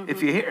bad,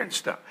 if you're hearing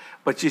stuff.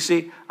 But you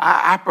see,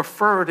 I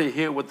prefer to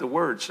hear what the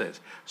word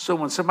says. So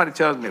when somebody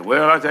tells me,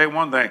 well, I'll tell you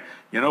one thing,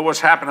 you know what's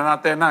happening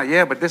out there now?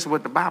 Yeah, but this is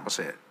what the Bible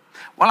said.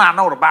 Well, I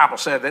know the Bible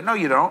said that. No,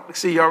 you don't.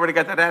 See, you already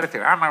got that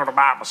attitude. I know the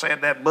Bible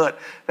said that, but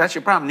that's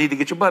your problem. You need to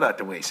get your butt out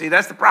the way. See,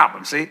 that's the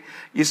problem. See,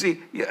 you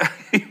see,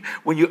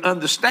 when you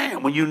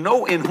understand, when you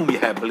know in whom you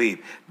have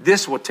believed,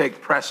 this will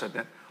take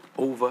precedent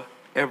over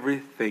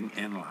everything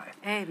in life.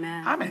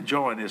 Amen. I'm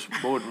enjoying this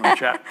boardroom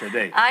chat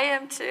today. I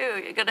am too.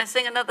 You're going to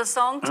sing another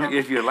song, Tim?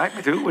 If you'd like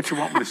me to, what you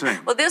want me to sing?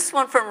 Well, this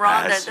one from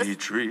Rhonda. I see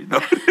tree. No.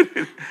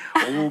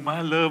 Oh,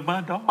 my love, my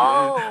darling.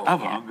 Oh, I'm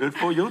hungry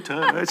for your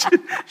touch.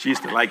 She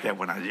used to like that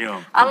when I was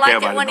young. I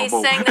like it when he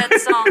sang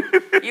that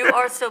song. You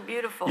are so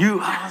beautiful. You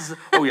are so,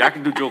 oh, yeah, I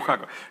can do Joe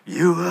Cocker.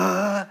 You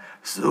are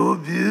so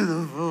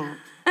beautiful.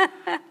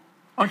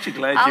 Aren't you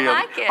glad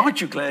Aren't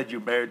you glad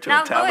you're married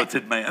to a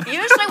talented man?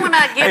 Usually when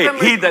I give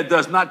him... He that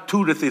does not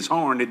tooteth his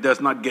horn, it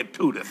does not get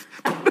tooteth.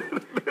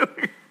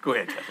 Go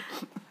ahead.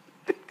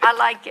 I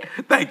like it.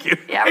 Thank you.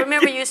 Yeah, I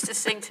remember you used to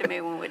sing to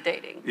me when we were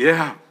dating.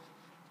 Yeah.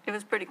 It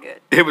was pretty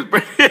good. It was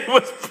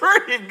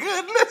pretty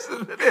good. Listen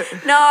to this.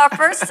 No, at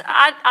first,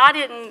 I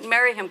didn't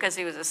marry him because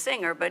he was a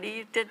singer, but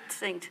he did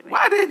sing to me.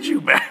 Why did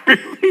you marry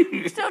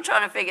me? Still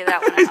trying to figure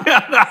that one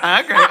out.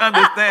 I can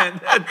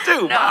understand that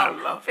too.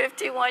 No,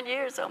 51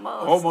 years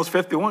almost. Almost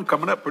 51,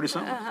 coming up pretty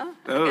soon.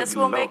 Oh, guess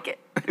we'll make it.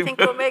 I think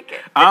we'll make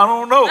it. I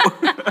don't know.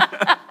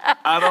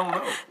 I don't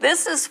know.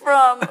 This is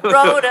from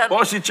Rhoda.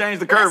 Well, she changed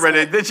the curve right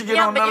there. Did she get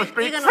on another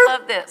street? You're going to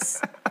love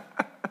this.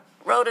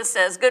 Rhoda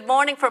says, good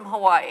morning from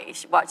Hawaii.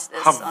 Watch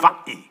this.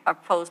 Hawaii. Our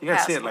post. You got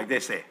to say it like they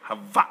say.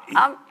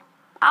 Hawaii.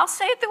 I'll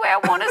say it the way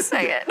I want to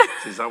say it.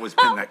 She's always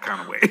been that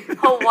kind of way.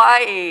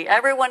 Hawaii.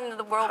 Everyone in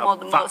the world knows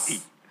the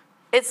most.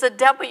 It's a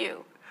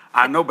W.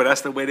 I know, but that's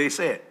the way they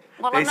say it.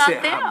 Well, they I'm not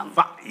say them.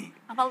 Hawaii.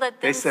 I'm going to let them.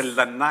 They say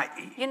Lanai.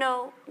 You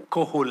know.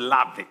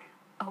 Koholave.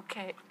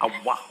 Okay.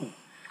 Oahu.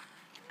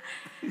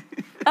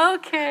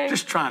 Okay.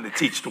 Just trying to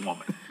teach the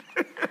woman.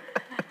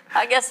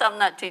 I guess I'm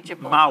not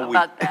teachable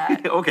about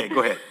that. Okay,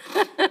 go ahead.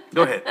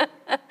 Go ahead.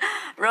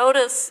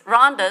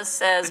 Rhonda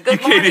says, good You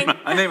can't morning. even,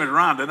 her name is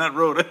Rhonda, not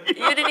Rhoda.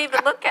 You didn't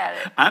even look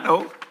at it. I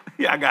know.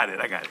 Yeah, I got it.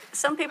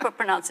 Some people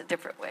pronounce it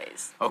different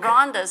ways. Okay.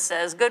 Rhonda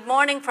says, good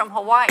morning from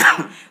Hawaii.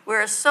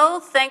 We're so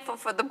thankful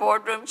for the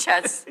boardroom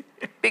chats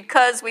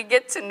because we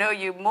get to know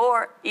you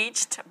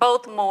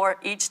both more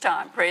each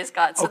time. Praise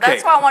God. So Okay.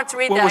 that's why I want to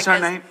read what that. Was her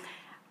name?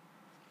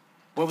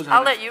 What was her I'll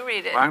name? let you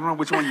read it. I don't know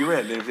which one you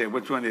read.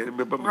 Which one?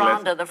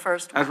 Rhonda, the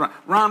first one. That's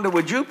right. Rhonda,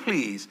 would you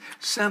please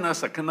send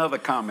us another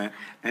comment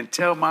and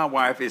tell my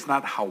wife it's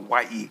not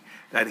Hawaii,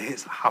 that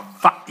it's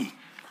Hawaii.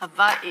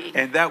 Hawaii.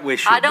 And that way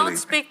she'll I don't believe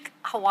speak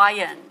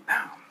Hawaiian.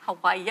 No.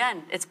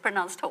 Hawaiian. It's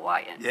pronounced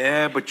Hawaiian.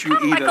 Yeah, but you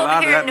Kinda eat like a over lot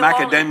of here that in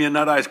New macadamia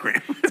nut ice cream.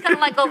 It's kind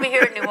of like over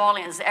here in New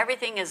Orleans.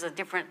 Everything is a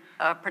different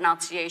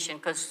pronunciation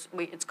because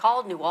it's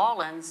called New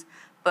Orleans,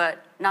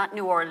 but not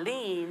New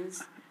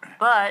Orleans.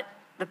 But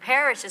the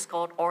parish is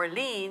called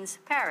Orleans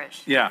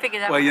Parish. Yeah. Figure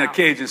that Well, one you know, out.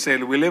 Cajuns say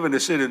we live in the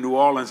city of New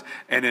Orleans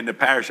and in the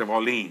parish of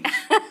Orleans.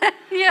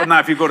 Yeah. But now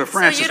if you go to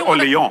France, you it's don't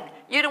wanna- Orleans.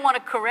 You don't want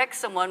to correct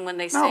someone when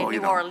they say No, New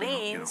you don't,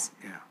 Orleans.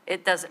 yeah.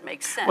 It doesn't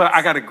make sense. Well,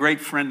 I got a great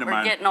friend of We're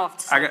mine. getting off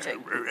the subject.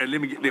 Let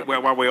me get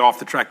while we're off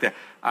the track there.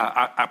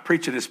 I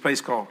preach at this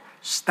place called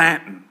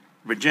Stanton,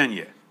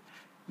 Virginia.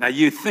 Now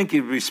you think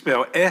it would be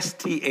spelled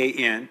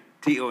Stanton.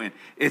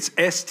 It's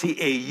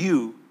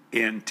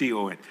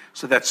Staunton.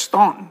 So that's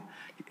Staunton.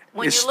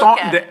 When It's you look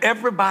Staunton at to it.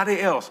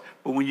 everybody else,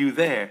 but when you're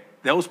there,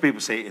 those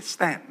people say it's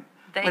Stanton.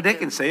 But they do.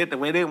 can say it the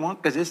way they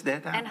want because it's their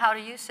time. And how do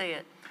you say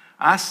it?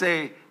 I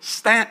say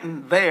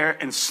Stanton there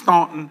and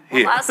Staunton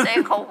here. Well, I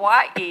say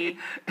Hawaii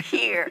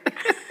here.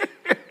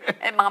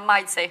 And I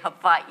might say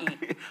Hawaii.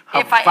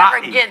 If I ever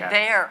Hawaii, get God.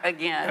 there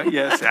again.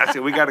 Yes, I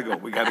said we got to go.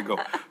 We got to go.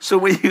 So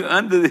when you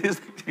under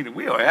this,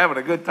 we are having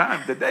a good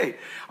time today.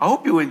 I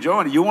hope you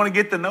enjoying it. You want to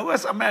get to know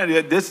us? I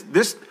mean,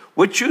 this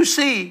what you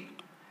see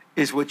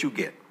is what you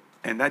get,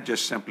 and that's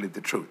just simply the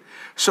truth.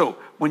 So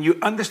when you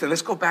understand,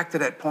 let's go back to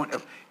that point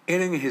of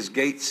entering His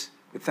gates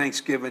with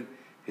thanksgiving,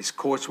 His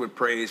courts with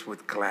praise,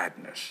 with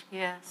gladness.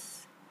 Yes.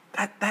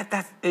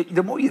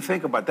 The more you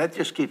think about that,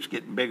 just keeps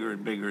getting bigger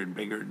and bigger and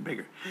bigger and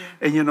bigger. Yeah.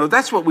 And you know,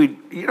 that's what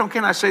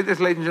can I say this,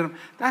 ladies and gentlemen?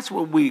 That's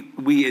what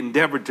we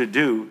endeavored to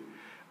do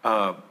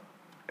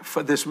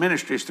for this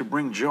ministry, is to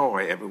bring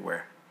joy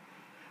everywhere.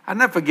 I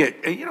never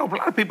forget, you know, a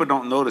lot of people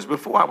don't know this.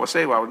 Before I was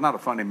saved, I was not a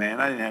funny man.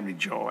 I didn't have any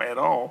joy at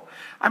all.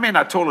 I mean,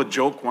 I told a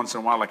joke once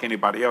in a while like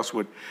anybody else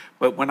would.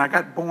 But when I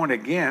got born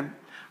again,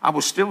 I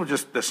was still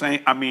just the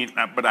same. I mean,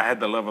 but I had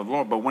the love of the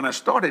Lord. But when I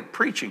started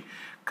preaching,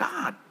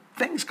 God,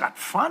 things got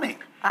funny.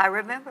 I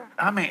remember.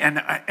 I mean, and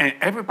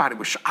everybody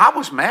was, I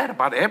was mad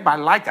about it.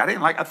 Everybody liked it. I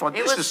didn't like it. I thought,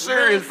 this is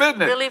serious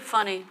business. Really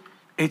funny.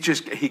 It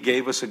just, He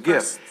gave us a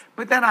gift.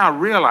 But then I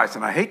realized,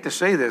 and I hate to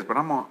say this, but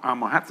I'm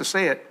gonna have to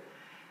say it,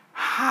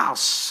 how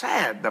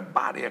sad the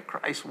body of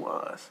Christ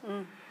was.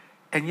 Mm.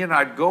 And you know,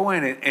 I'd go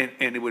in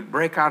and it would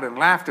break out in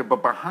laughter,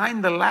 but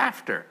behind the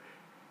laughter,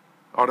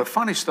 or the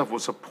funny stuff,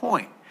 was a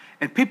point.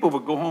 And people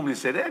would go home and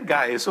say, that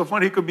guy is so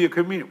funny, he could be a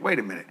comedian. Wait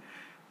a minute.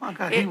 My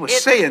God, he was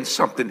saying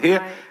something here,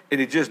 right. And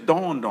it just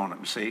dawned on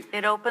him, see?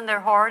 It opened their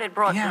heart. It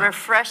brought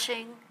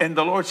refreshing. And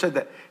the Lord said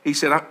that. He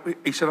said, I'm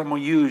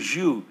going to use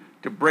you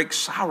to break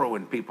sorrow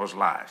in people's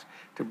lives,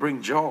 to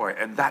bring joy,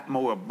 and that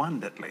more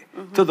abundantly,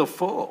 to the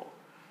full,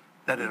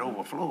 that it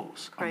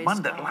overflows. Praise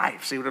abundant God.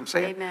 Life. See what I'm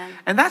saying? Amen.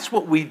 And that's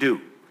what we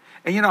do.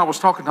 And, you know, I was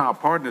talking to our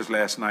partners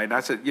last night, and I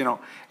said, you know,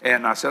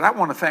 I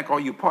want to thank all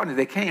you partners.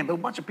 They came. A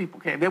bunch of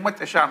people came. They went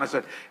to shout, and I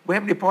said, we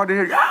have any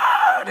partners here?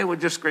 Ah! They were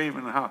just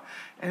screaming and hollering.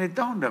 And it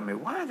dawned on me,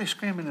 why are they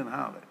screaming and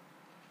hollering?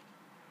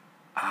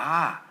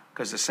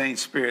 Because the same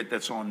spirit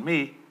that's on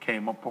me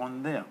came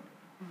upon them.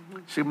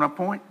 See my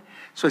point?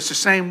 So it's the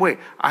same way.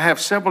 I have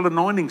several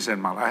anointings in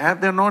my life. I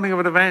have the anointing of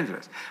an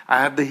evangelist.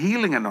 I have the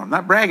healing anointing. I'm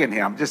not bragging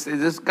here. It's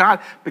just God,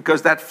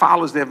 because that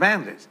follows the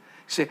evangelist.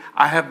 See,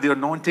 I have the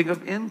anointing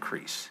of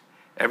increase.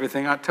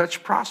 Everything I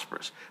touch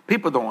prospers.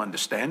 People don't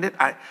understand it.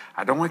 I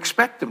don't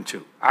expect them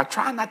to. I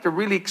try not to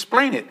really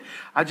explain it.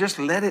 I just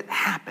let it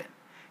happen.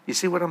 You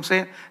see what I'm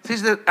saying? See,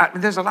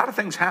 there's a lot of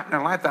things happening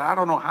in life that I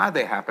don't know how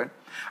they happen.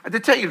 To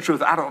tell you the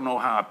truth, I don't know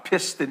how a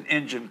piston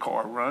engine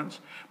car runs,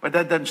 but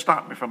that doesn't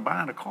stop me from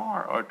buying a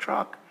car or a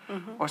truck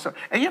or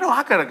something. And you know,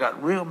 I could have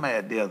got real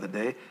mad the other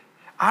day.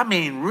 I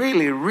mean,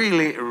 really,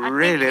 really,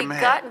 really mad.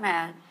 You got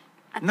mad.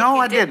 No,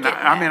 I didn't.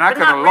 I mean, I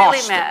could have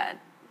lost really mad.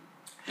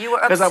 You were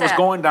upset. Because I was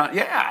going down.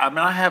 Yeah, I mean,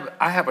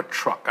 I have a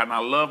truck, and I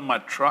love my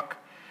truck.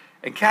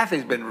 And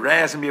Kathy's been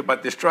razzing me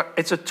about this truck.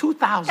 It's a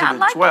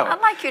 2012. I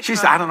like your She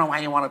truck. said, I don't know why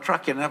you want a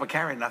truck. You never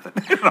carry nothing.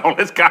 And all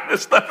this kind of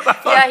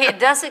stuff. Yeah, he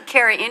doesn't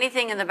carry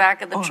anything in the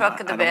back of the truck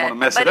of the bed. Don't want to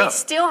mess but it up. He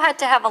still had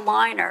to have a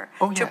liner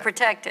to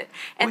protect it.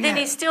 And then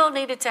he still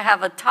needed to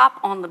have a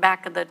top on the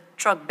back of the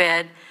truck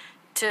bed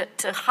to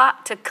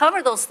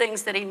cover those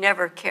things that he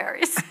never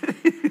carries.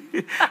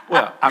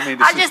 Well, I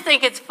mean, I just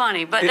think it's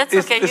funny, but that's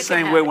okay. It's the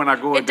same way when I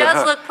go into her. It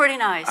does look pretty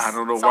nice. I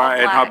don't know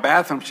why. In her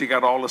bathroom, she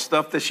got all the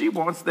stuff that she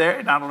wants there,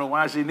 and I don't know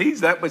why she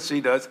needs that, but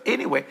she does.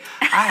 Anyway,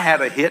 I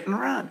had a hit and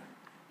run.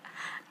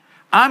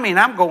 I mean,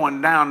 I'm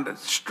going down the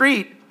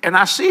street, and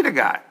I see the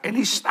guy, and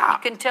he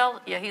stopped. You can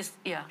tell,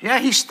 yeah, Yeah,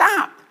 he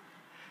stopped.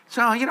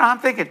 So, I'm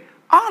thinking,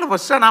 all of a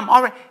sudden, I'm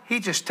already, he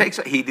just takes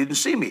it. He didn't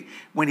see me.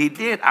 When he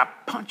did, I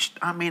punched,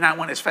 I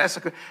went as fast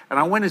as I could, and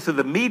I went into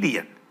the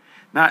median.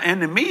 Now, in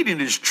the median,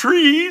 there's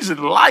trees and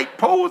light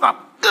poles. I'm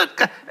good.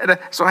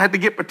 So I had to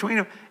get between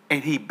them.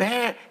 And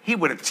he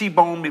would have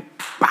T-boned me,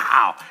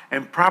 pow,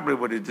 and probably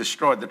would have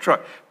destroyed the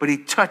truck. But he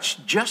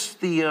touched just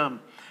the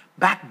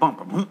back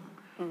bumper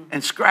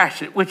and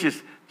scratched it, which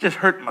is just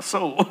hurt my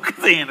soul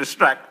because they had a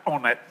scratch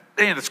on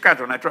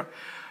that truck.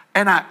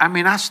 And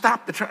I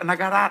stopped the truck and I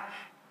got out,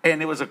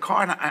 and there was a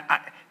car,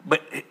 and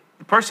but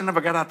the person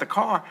never got out the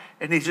car,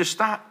 and he just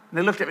stopped, and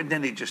they looked at me, and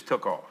then he just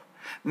took off.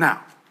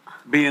 Now,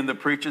 being the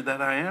preacher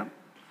that I am,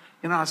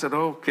 I said,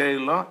 okay,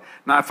 Lord.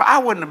 Now, if I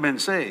wouldn't have been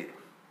saved,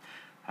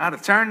 I'd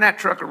have turned that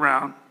truck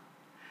around,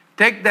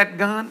 take that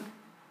gun.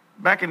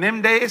 Back in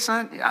them days,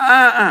 son,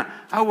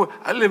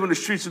 I live in the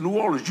streets of New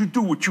Orleans. You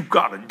do what you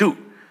got to do.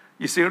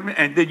 You see what I mean?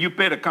 And then you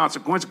pay the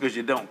consequence because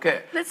you don't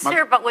care. Let's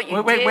hear about what you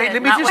did. Wait.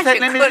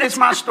 It's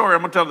my story.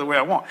 I'm going to tell it the way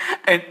I want.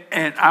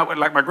 And I would,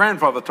 like my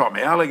grandfather taught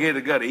me,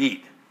 alligator got to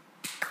eat.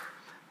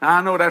 Now,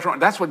 I know that's wrong.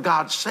 That's what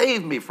God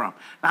saved me from.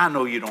 Now, I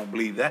know you don't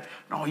believe that.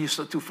 No, you're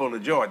so too full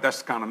of joy. That's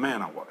the kind of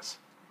man I was.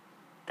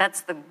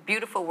 That's the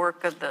beautiful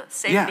work of the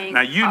saving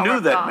now you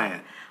knew that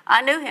man.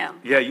 I knew him.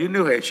 Yeah, you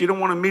knew him. She don't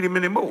want to meet him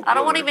anymore. I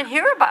don't want to even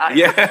hear about it.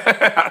 Yeah,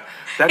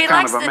 that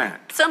kind of a man.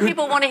 Some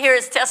people want to hear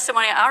his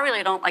testimony. I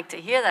really don't like to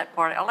hear that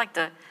part. I like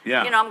to,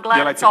 yeah. I'm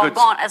glad it's all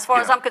gone. As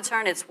far as I'm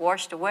concerned, it's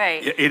washed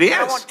away. Yeah, it is.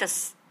 I want to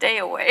stay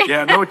away.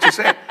 Yeah, I know what you're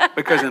saying.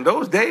 Because in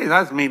those days,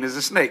 I was mean as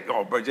a snake.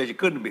 Oh, but you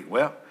couldn't be.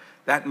 Well,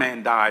 that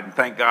man died, and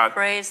thank God.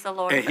 Praise the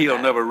Lord. And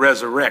he'll never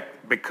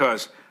resurrect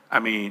because,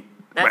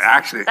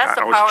 that's the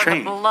power of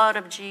the blood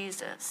of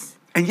Jesus.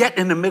 And yet,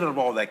 in the middle of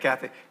all that,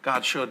 Kathy,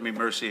 God showed me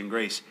mercy and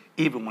grace,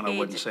 even when I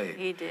wasn't saved.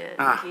 He did.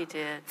 He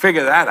did.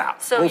 Figure that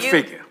out.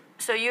 Figure.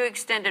 So you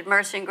extended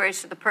mercy and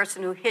grace to the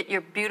person who hit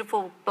your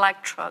beautiful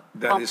black truck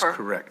bumper. That is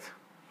correct.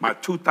 My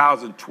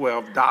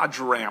 2012 Dodge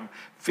Ram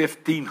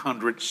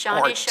 1500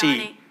 shiny, RT.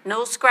 Shiny,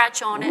 no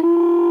scratch on it.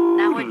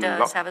 Now it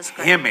does have a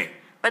scratch. Hemi.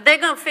 But they're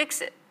going to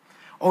fix it.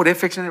 Oh, they're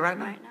fixing it right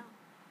now? Right now.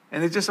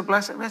 And it's just a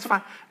blessing? That's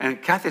fine.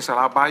 And Kathy said,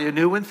 I'll buy you a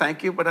new one.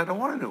 Thank you, but I don't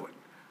want a new one.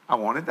 I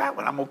wanted that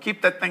one. I'm going to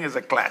keep that thing as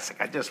a classic.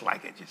 I just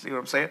like it. You see what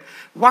I'm saying?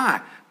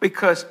 Why?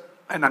 Because,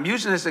 and I'm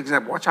using this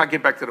example. Watch how I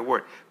get back to the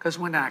word. Because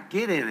when I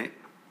get in it,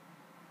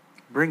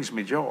 it brings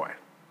me joy.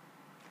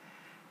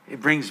 It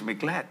brings me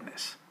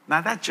gladness.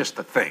 Now, that's just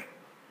a thing.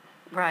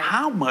 Right.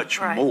 How much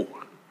more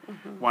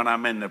when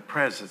I'm in the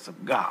presence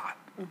of God?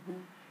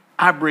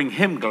 I bring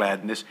him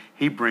gladness.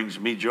 He brings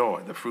me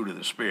joy, the fruit of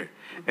the Spirit.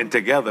 And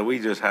together, we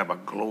just have a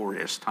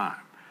glorious time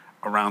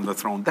around the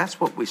throne. That's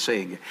what we're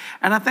saying.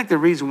 And I think the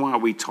reason why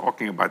we're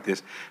talking about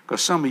this,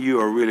 because some of you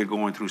are really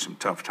going through some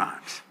tough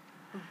times.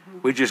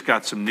 We just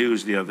got some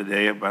news the other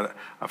day about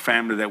a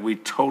family that we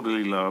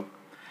totally love,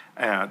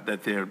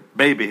 that their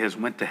baby has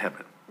went to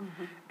heaven.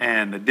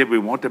 And did we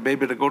want the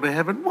baby to go to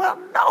heaven? Well,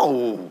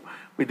 no.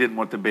 We didn't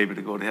want the baby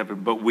to go to heaven.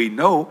 But we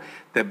know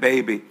the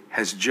baby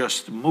has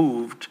just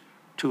moved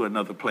to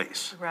another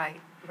place. Right.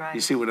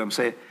 You see what I'm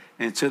saying?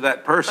 And to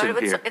that person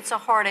here, it's a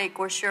heartache.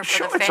 We're sure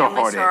for the it's a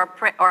families.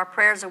 heartache. Our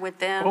prayers are with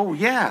them. Oh,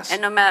 yes.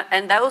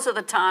 And those are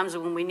the times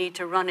when we need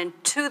to run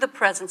into the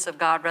presence of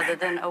God rather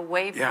than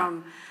away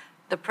from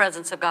the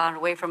presence of God and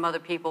away from other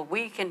people.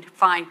 We can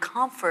find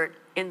comfort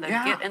in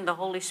in the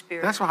Holy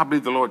Spirit. That's why I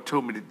believe the Lord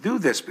told me to do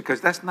this,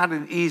 because that's not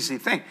an easy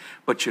thing.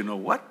 But you know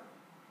what?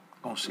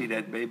 I'm going to see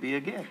that baby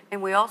again.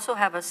 And we also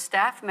have a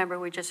staff member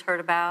we just heard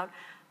about,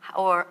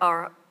 or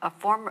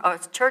a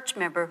church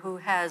member who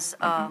has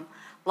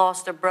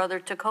lost a brother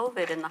to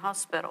COVID in the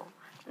hospital.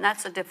 And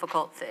that's a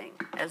difficult thing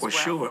as well. Well,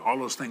 sure, all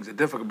those things are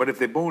difficult. But if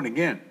they're born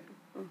again,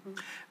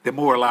 they're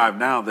more alive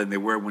now than they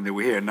were when they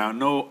were here. Now,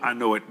 I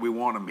know it. We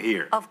want them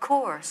here. Of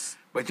course.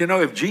 But,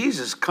 if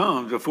Jesus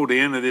comes before the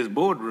end of this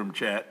boardroom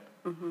chat,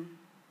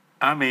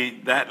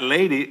 that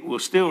lady will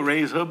still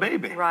raise her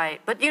baby. Right.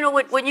 But,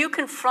 when you're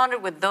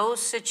confronted with those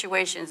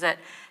situations,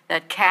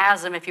 that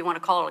chasm, if you want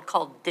to call it,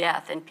 called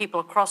death, and people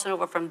are crossing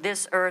over from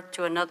this earth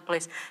to another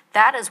place,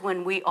 that is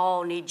when we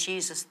all need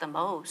Jesus the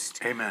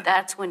most. Amen.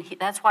 That's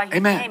why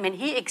he came, and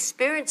he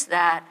experienced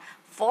that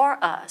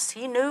for us.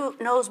 He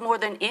knows more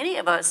than any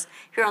of us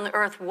here on the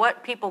earth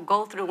what people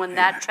go through when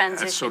that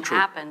transition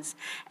happens.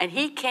 And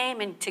he came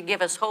in to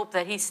give us hope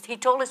that he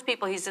told his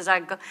people, he says,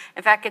 I go.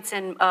 In fact, it's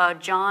in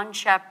John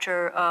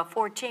chapter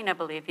 14, I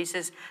believe. He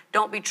says,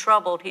 don't be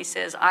troubled. He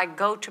says, I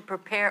go to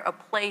prepare a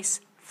place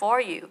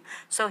for you.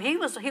 So he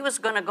was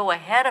going to go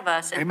ahead of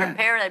us and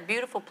prepare that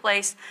beautiful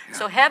place. Yeah.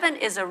 So heaven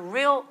is a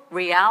real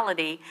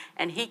reality,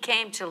 and he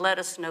came to let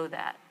us know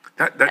that.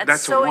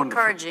 That's so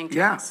encouraging to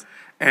us.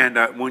 And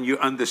when you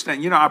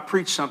understand, I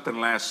preached something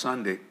last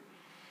Sunday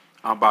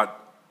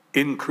about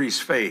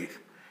increased faith.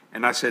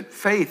 And I said,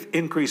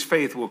 increased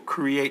faith will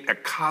create a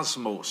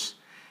cosmos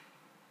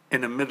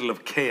in the middle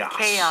of chaos.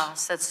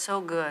 Chaos, that's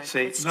so good.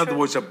 See, in other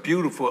words, a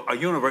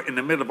universe in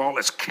the middle of all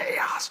this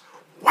chaos.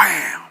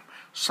 Wham!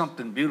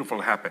 something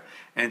beautiful happen.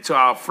 And to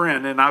our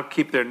friend, and I'll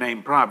keep their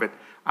name private,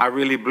 I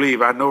really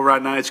believe, I know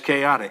right now it's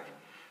chaotic,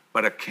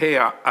 but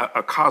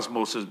a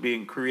cosmos is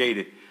being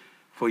created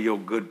for your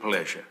good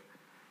pleasure.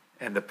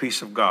 And the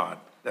peace of God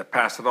that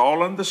passeth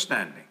all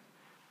understanding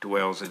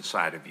dwells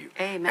inside of you.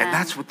 Amen. And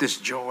that's what this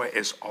joy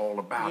is all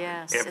about,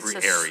 yes, in every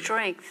it's a area.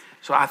 Strength.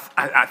 So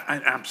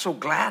I'm so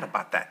glad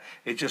about that.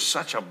 It's just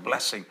such a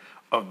blessing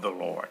of the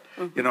Lord.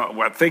 Mm-hmm. You know,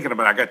 what I'm thinking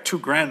about, I got 2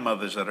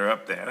 grandmothers that are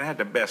up there. I had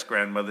the best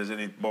grandmothers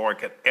any boy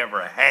could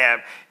ever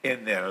have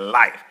in their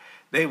life.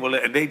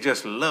 They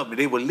just loved me.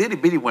 They were little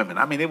bitty women.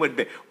 I mean, they would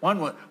be, one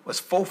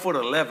was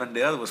 4'11",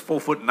 the other was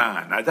 4'9".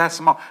 Now that's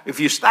small. If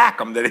you stack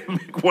them, they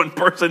didn't make one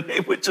person. They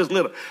were just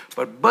little.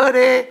 But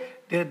buddy,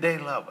 did they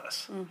love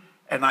us?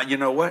 And you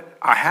know what?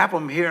 I have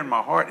them here in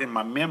my heart, in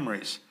my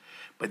memories,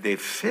 but they're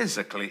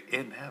physically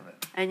in heaven.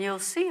 And you'll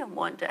see them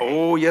one day.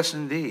 Oh, yes,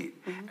 indeed.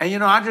 And you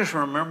know, I just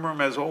remember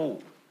them as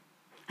old.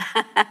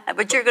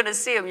 But you're going to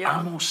see them young.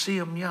 I'm going to see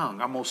them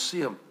young. I'm going to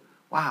see them.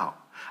 Wow.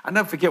 I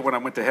never forget when I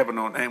went to heaven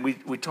and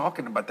we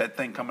talking about that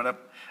thing coming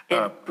up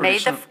May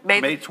soon,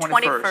 May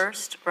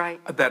 21st,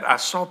 right. That I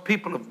saw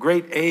people of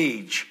great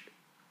age,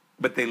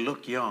 but they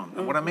look young.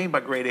 And what I mean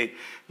by great age,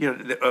 you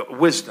know,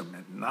 wisdom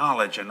and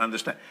knowledge and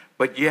understanding,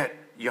 but yet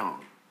young.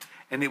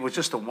 And it was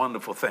just a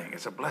wonderful thing.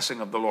 It's a blessing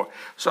of the Lord.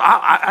 So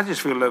I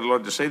just feel led the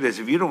Lord to say this.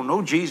 If you don't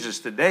know Jesus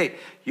today,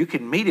 you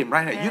can meet him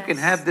right now. Yes. You can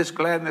have this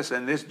gladness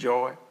and this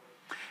joy.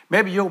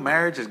 Maybe your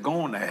marriage is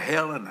going to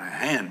hell in a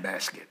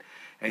handbasket.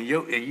 And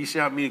you see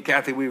how me and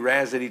Kathy, we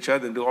razz at each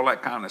other and do all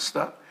that kind of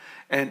stuff.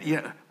 And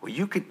you know, well,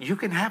 you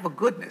can have a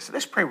goodness.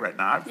 Let's pray right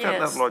now. I felt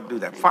Yes. the Lord do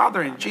that.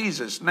 Father, in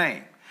Jesus'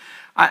 name,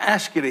 I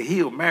ask you to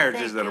heal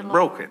marriages that are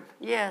broken.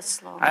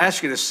 Yes, Lord. I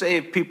ask you to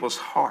save people's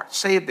hearts,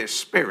 save their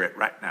spirit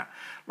right now.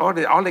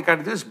 Lord, all they got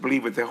to do is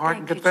believe with their heart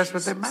and confess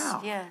with their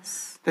mouth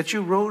that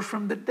you rose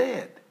from the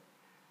dead.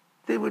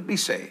 They would be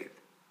saved.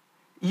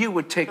 You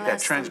would take that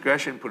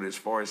transgression and put it as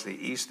far as the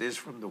east is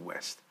from the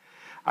west.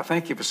 I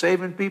thank you for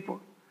saving people.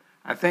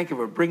 I thank you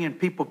for bringing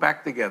people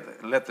back together.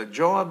 And let the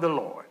joy of the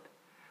Lord,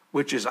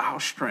 which is our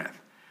strength,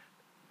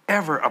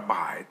 ever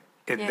abide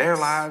in their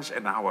lives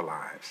and our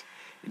lives.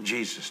 In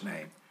Jesus'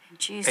 name.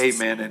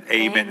 Amen and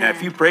amen. Now,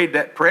 if you prayed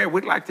that prayer,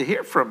 we'd like to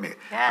hear from you.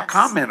 Yes. A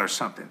comment or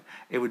something.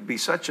 It would be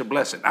such a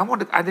blessing.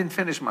 I didn't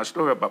finish my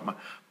story about my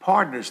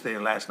partners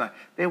there last night.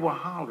 They were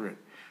hollering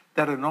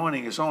that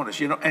anointing is on us,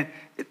 you know. And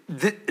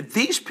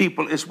these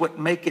people is what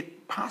make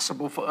it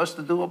possible for us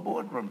to do a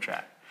boardroom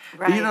chat.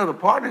 Right. You know, the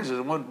partners is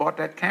the one that bought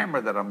that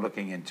camera that I'm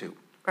looking into.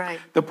 Right.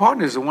 The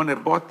partner is the one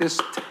that bought this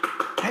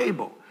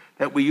table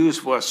that we use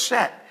for a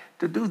set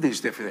to do these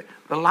different things.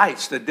 The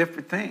lights, the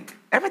different thing,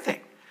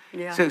 everything.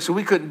 Yeah. So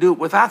we couldn't do it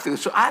without you.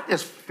 So I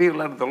just feel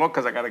led of the Lord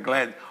because I got a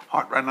glad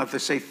heart right now to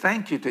say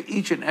thank you to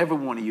each and every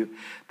one of you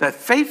that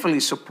faithfully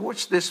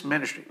supports this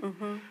ministry.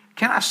 Mm-hmm.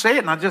 Can I say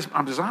it? And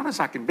I'm as honest as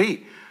I can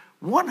be.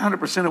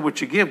 100% of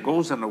what you give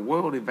goes into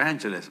world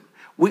evangelism.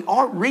 We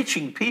are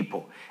reaching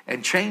people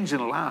and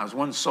changing lives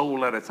one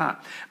soul at a time.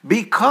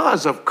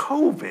 Because of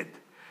COVID,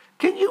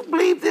 can you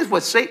believe this?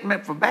 What Satan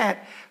meant for bad.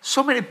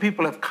 So many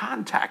people have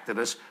contacted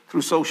us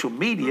through social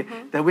media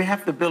that we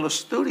have to build a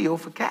studio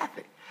for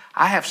Kathy.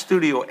 I have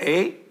Studio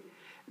A,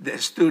 the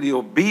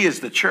Studio B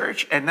is the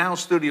church, and now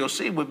Studio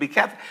C would be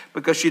Kathy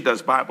because she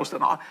does Bibles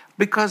and all.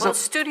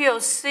 Studio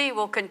C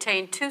will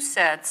contain 2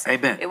 sets.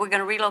 Amen. We're going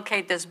to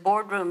relocate this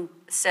boardroom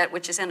set,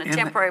 which is in a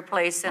temporary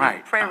place in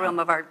a prayer room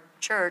of our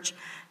church,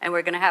 and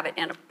we're going to have it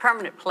in a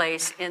permanent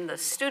place in the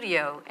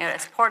studio. And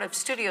as part of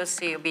Studio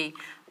C, it'll be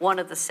one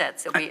of the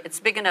sets. It's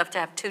big enough to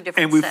have 2 different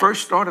sets. And we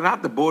first started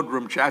out the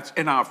boardroom chats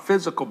in our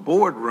physical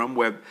boardroom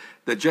where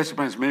the Jesse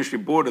Prince Ministry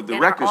Board of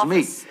Directors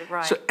meet.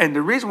 Right. So, and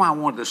the reason why I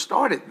wanted to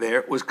start it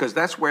there was because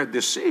that's where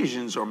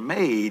decisions are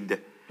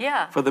made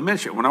for the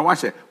ministry. When I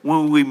watch it,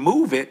 when we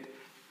moved it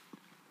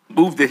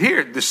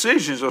here,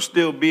 decisions are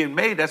still being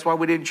made. That's why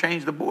we didn't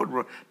change the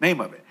boardroom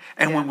name of it.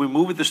 And when we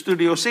move it to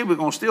Studio C, we're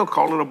going to still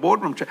call it a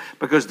boardroom chat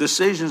because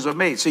decisions are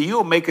made. So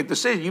you'll make a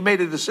decision. You made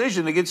a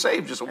decision to get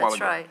saved just a while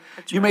ago. Right.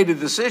 You made a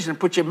decision to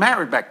put your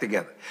marriage back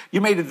together.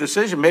 You made a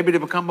decision maybe to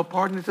become a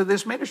partner to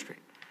this ministry.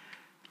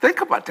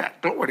 Think about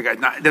that. Don't worry, guys.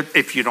 Now,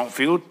 if you don't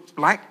feel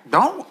like,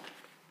 don't.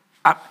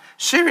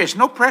 Serious,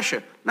 no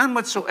pressure, none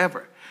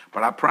whatsoever.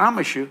 But I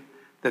promise you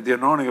that the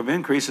anointing of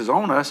increase is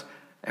on us,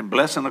 and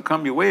blessing will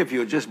come your way if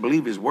you'll just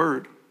believe his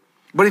word.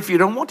 But if you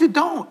don't want to,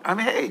 don't. I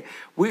mean, hey,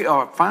 we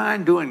are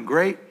fine, doing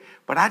great,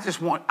 but I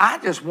just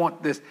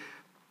want this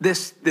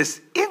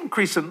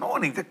increase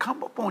anointing to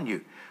come upon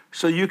you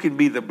so you can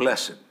be the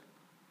blessing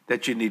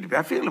that you need to be.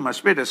 I feel in my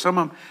spirit that some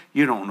of them,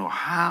 you don't know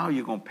how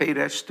you're going to pay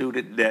that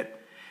student debt,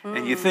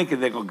 and you're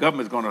thinking the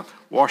government's going to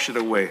wash it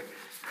away.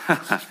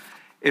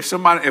 If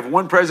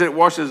one president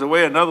washes it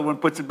away, another one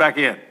puts it back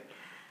in.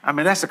 I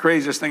mean, that's the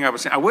craziest thing I've ever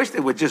seen. I wish they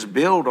would just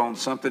build on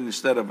something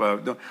instead of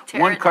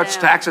one cuts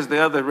taxes, the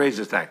other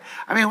raises tax.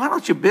 I mean, why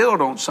don't you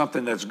build on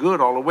something that's good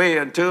all the way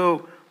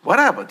until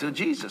whatever, till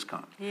Jesus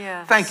comes.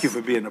 Yes. Thank you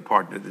for being a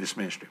partner of this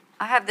ministry.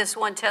 I have this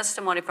one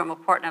testimony from a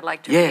partner I'd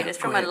like to Yeah, read. It's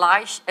from go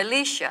ahead.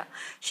 Alicia.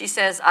 She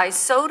says, I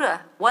sowed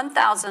a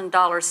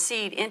 $1,000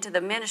 seed into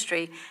the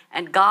ministry,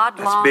 and God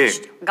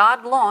That's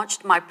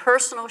launched my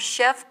personal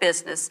chef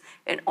business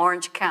in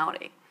Orange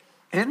County.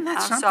 Isn't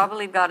that something? So I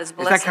believe God is Is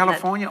blessing that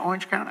California,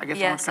 Orange County? I guess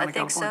Yes, Orange I County,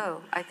 think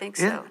California. so. I think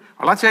Yeah. so.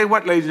 Well, I tell you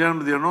what, ladies and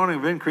gentlemen, the anointing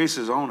of increase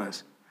is on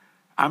us.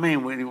 I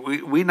mean,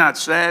 we not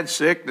sad,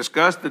 sick,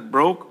 disgusted,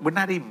 broke. We're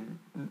not even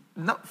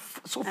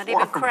so Not far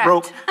even from cracked.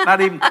 broke,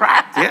 not even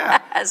cracked. Yeah,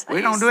 As I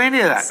we don't used do any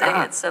of to that.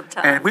 say it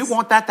sometimes. And we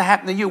want that to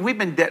happen to you. We've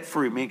been debt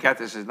free, me and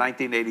Kathy, since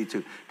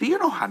 1982. Do you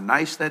know how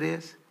nice that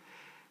is?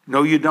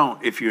 No, you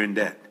don't if you're in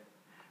debt.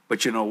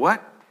 But you know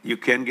what? You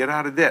can get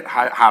out of debt.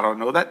 How do I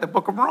know that? The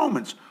book of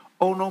Romans.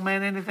 Owe no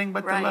man anything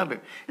but to Right. love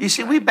him. You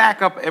see, we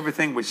back up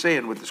everything we're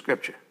saying with the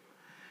scripture.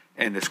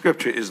 And the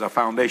scripture is the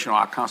foundation of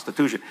our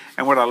Constitution.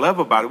 And what I love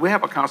about it, we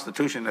have a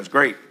Constitution that's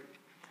great,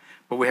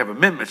 but we have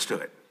amendments to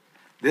it.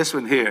 This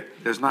one here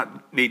does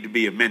not need to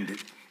be amended.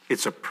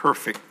 It's a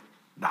perfect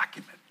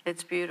document.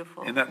 It's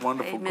beautiful. Isn't that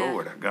wonderful? Amen.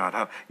 Glory to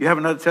God. You have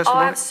another Oh,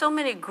 testimony? I have so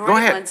many Go great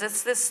ahead. ones.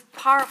 It's this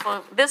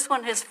powerful. This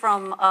one is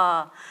from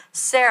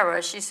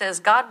Sarah. She says,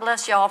 God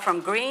bless y'all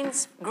from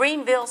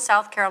Greenville,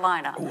 South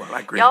Carolina. Oh, I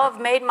like Greenville. Y'all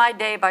have made my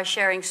day by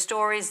sharing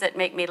stories that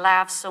make me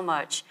laugh so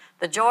much.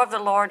 The joy of the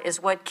Lord is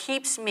what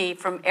keeps me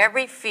from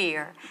every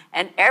fear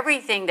and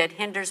everything that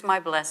hinders my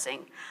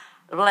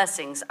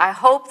blessings. I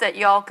hope that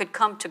y'all could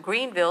come to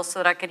Greenville so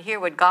that I could hear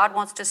what God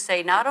wants to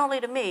say, not only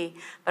to me,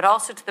 but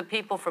also to the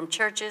people from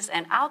churches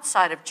and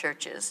outside of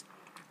churches.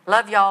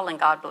 Love y'all and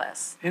God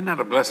bless. Isn't that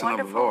a blessing of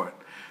the Wonderful. Lord?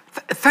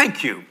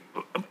 Thank you.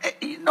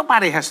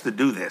 Nobody has to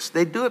do this.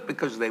 They do it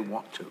because they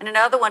want to. And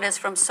another one is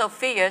from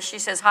Sophia. She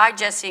says, hi,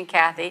 Jesse and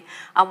Kathy.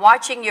 I'm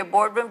watching your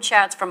boardroom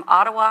chats from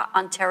Ottawa,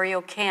 Ontario,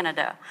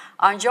 Canada.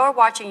 I enjoy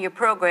watching your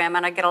program,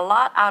 and I get a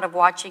lot out of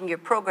watching your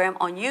program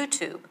on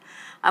YouTube.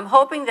 I'm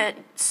hoping that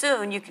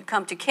soon you can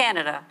come to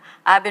Canada.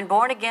 I've been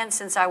born again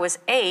since I was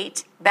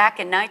 8, back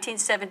in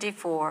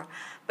 1974,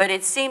 but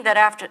it seemed that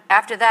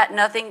after that,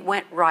 nothing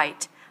went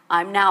right.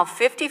 I'm now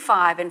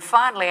 55, and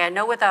finally, I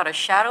know without a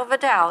shadow of a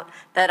doubt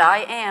that I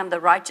am the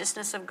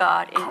righteousness of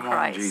God in Come on,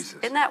 Christ. Jesus.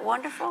 Isn't that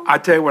wonderful? I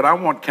tell you what, I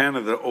want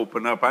Canada to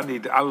open up. I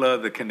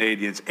love the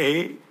Canadians.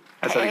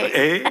 That's how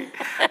they go.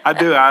 I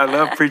do. I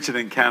love preaching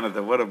in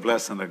Canada. What a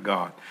blessing of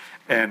God.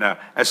 And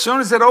as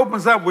soon as it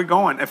opens up, we're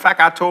going. In fact,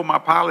 I told my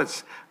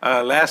pilots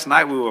last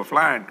night we were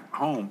flying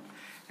home,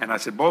 and I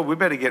said, boy, we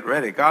better get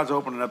ready. God's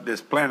opening up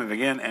this planet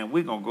again, and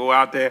we're going to go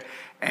out there,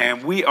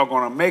 and we are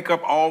going to make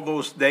up all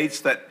those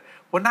dates that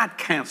were not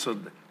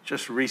canceled,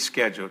 just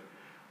rescheduled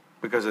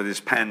because of this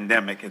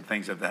pandemic and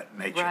things of that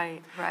nature.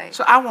 Right, right.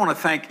 So I want to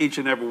thank each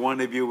and every one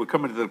of you. We're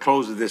coming to the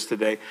close of this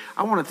today.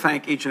 I want to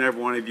thank each and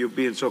every one of you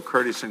being so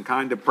courteous and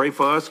kind to pray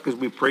for us, because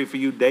we pray for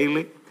you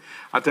daily.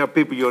 I tell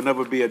people you'll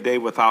never be a day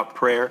without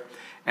prayer,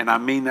 and I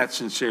mean that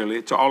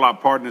sincerely. To all our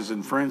partners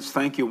and friends,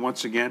 thank you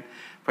once again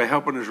for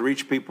helping us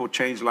reach people,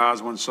 change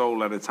lives one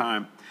soul at a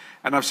time.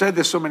 And I've said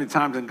this so many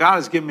times, and God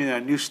has given me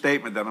a new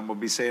statement that I'm going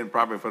to be saying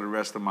probably for the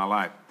rest of my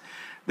life.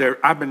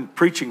 I've been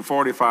preaching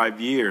 45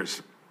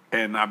 years,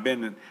 and I've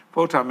been in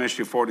full-time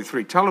ministry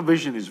 43.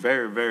 Television is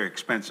very, very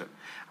expensive.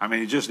 I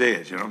mean, it just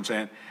is, you know what I'm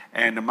saying?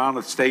 And the amount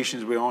of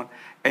stations we're on.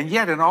 And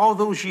yet, in all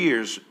those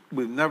years,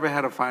 we've never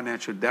had a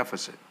financial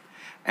deficit.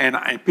 And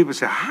people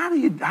say, how do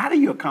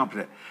you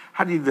accomplish that?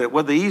 How do you do that?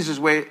 Well, the easiest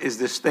way is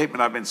this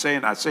statement I've been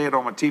saying. I say it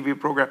on my TV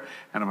program,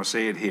 and I'm going to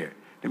say it here.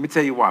 Let me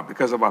tell you why.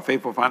 Because of our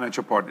faithful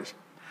financial partners.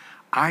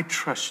 I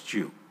trust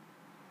you.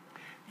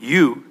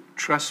 You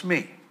trust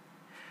me.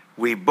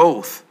 We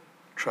both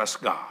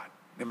trust God.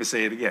 Let me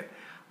say it again.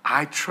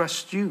 I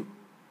trust you,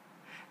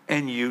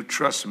 and you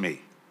trust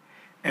me,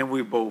 and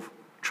we both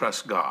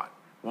trust God.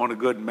 Want a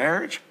good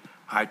marriage?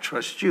 I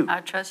trust you. I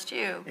trust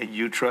you. And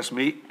you trust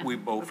me. We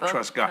both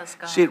trust God. trust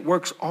God. See, it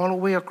works all the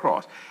way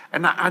across.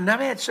 And I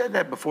never had said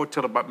that before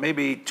till about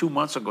maybe 2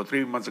 months ago,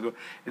 3 months ago.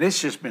 And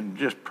it's just been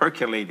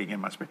percolating in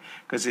my spirit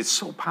because it's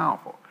so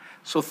powerful.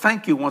 So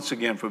thank you once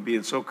again for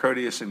being so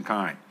courteous and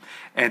kind.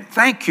 And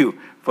thank you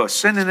for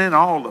sending in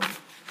all the,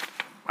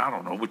 I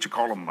don't know what you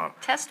call them,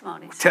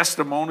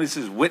 testimonies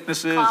as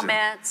witnesses.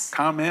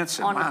 Comments.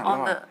 And on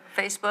Lord. the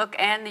Facebook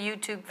and the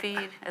YouTube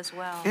feed as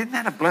well. Isn't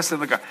that a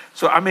blessing of God?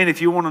 So, I mean, if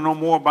you want to know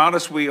more about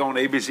us, we on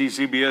ABC,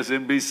 CBS,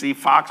 NBC,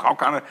 Fox, all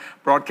kind of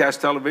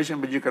broadcast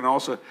television, but you can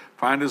also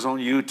find us on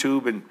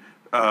YouTube and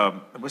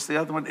what's the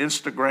other one?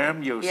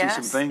 Instagram. You'll see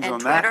some things and on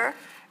Twitter. that.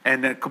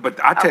 And then, but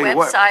I tell you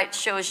what, our website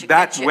shows you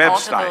that get you all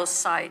website, to those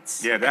sites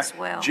that's as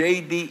well.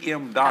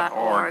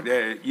 jdm.org.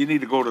 Yeah, you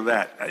need to go to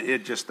that.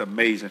 It's just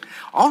amazing.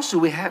 Also,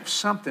 we have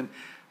something.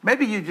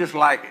 Maybe you just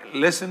like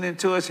listening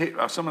to us,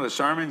 some of the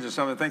sermons and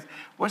some of the things.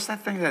 What's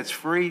that thing that's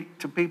free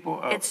to people?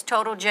 It's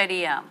Total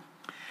JDM.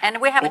 And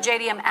we have a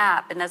JDM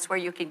app, and that's where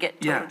you can get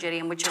Total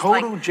JDM, which is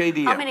Total like,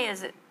 JDM. how many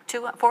is it?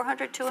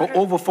 400, 200? For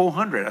over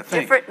 400, I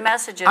think. Different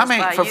messages I mean,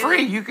 by for you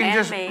free, you can and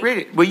just me. read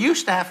it. We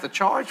used to have to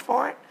charge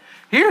for it.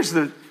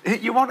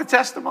 You want a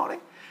testimony?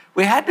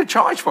 We had to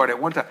charge for it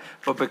at one time.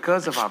 But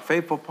because of our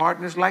faithful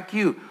partners like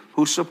you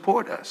who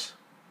support us,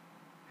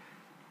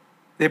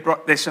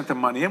 they sent the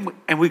money in,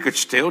 and we could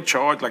still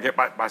charge. Like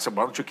I said,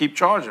 why don't you keep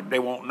charging? They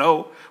won't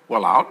know.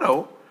 Well, I'll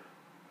know.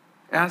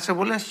 And I said,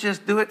 well, let's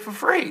just do it for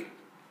free.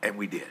 And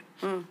we did.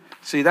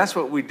 See, that's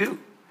what we do.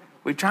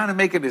 We're trying to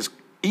make it as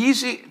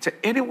easy to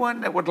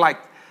anyone that would like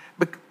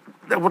that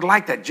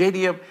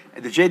JDM,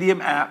 the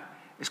JDM app.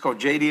 It's called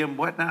JDM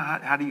what now?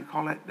 How do you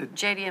call it? The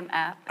JDM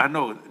app. I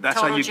know. That's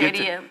Total how you JDM. get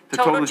to the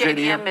Total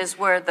JDM is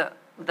where the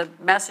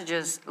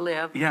messages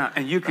live. Yeah,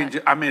 and you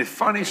can, I mean, it's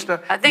funny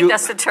stuff. I think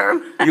that's the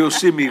term. You'll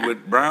see me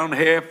with brown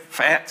hair,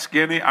 fat,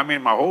 skinny. I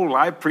mean, my whole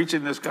life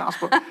preaching this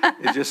gospel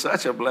is just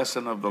such a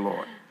blessing of the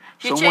Lord.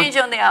 You change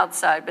on the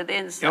outside, but the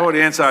inside. Oh,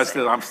 the inside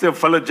still. I'm still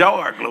full of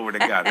joy. Glory to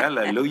God.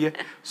 Hallelujah.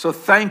 So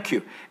thank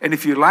you. And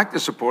if you like to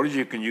support us,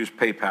 you can use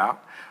PayPal.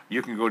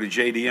 You can go to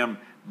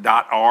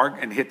jdm.org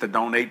and hit the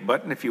donate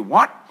button if you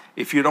want.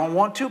 If you don't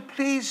want to,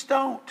 please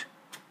don't.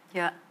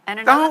 Yeah. And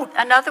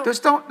another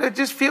just don't.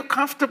 Just feel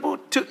comfortable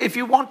to if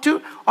you want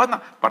to or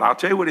not. But I'll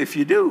tell you what, if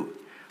you do,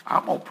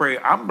 I'm gonna pray.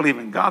 I'm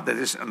believing God that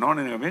this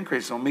anointing of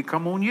increase on me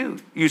come on you.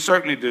 You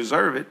certainly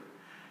deserve it.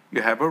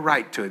 You have a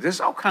right to it. There's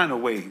all kind of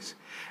ways.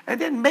 And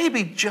then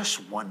maybe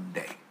just one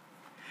day,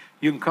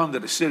 you can come to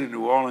the city of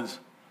New Orleans,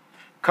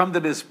 come to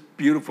this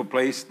beautiful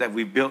place that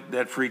we built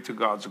debt free to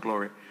God's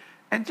glory,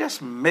 and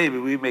just maybe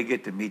we may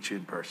get to meet you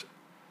in person.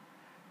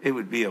 It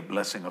would be a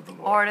blessing of the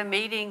Lord. Or at a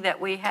meeting that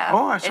we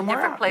have in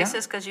different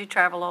places because you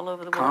travel all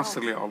over the world.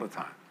 Constantly, all the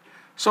time.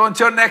 So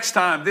until next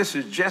time, this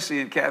is Jesse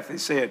and Kathy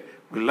said,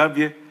 we love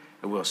you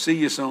and we'll see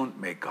you soon.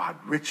 May God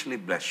richly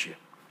bless you.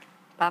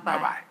 Bye-bye.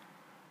 Bye-bye.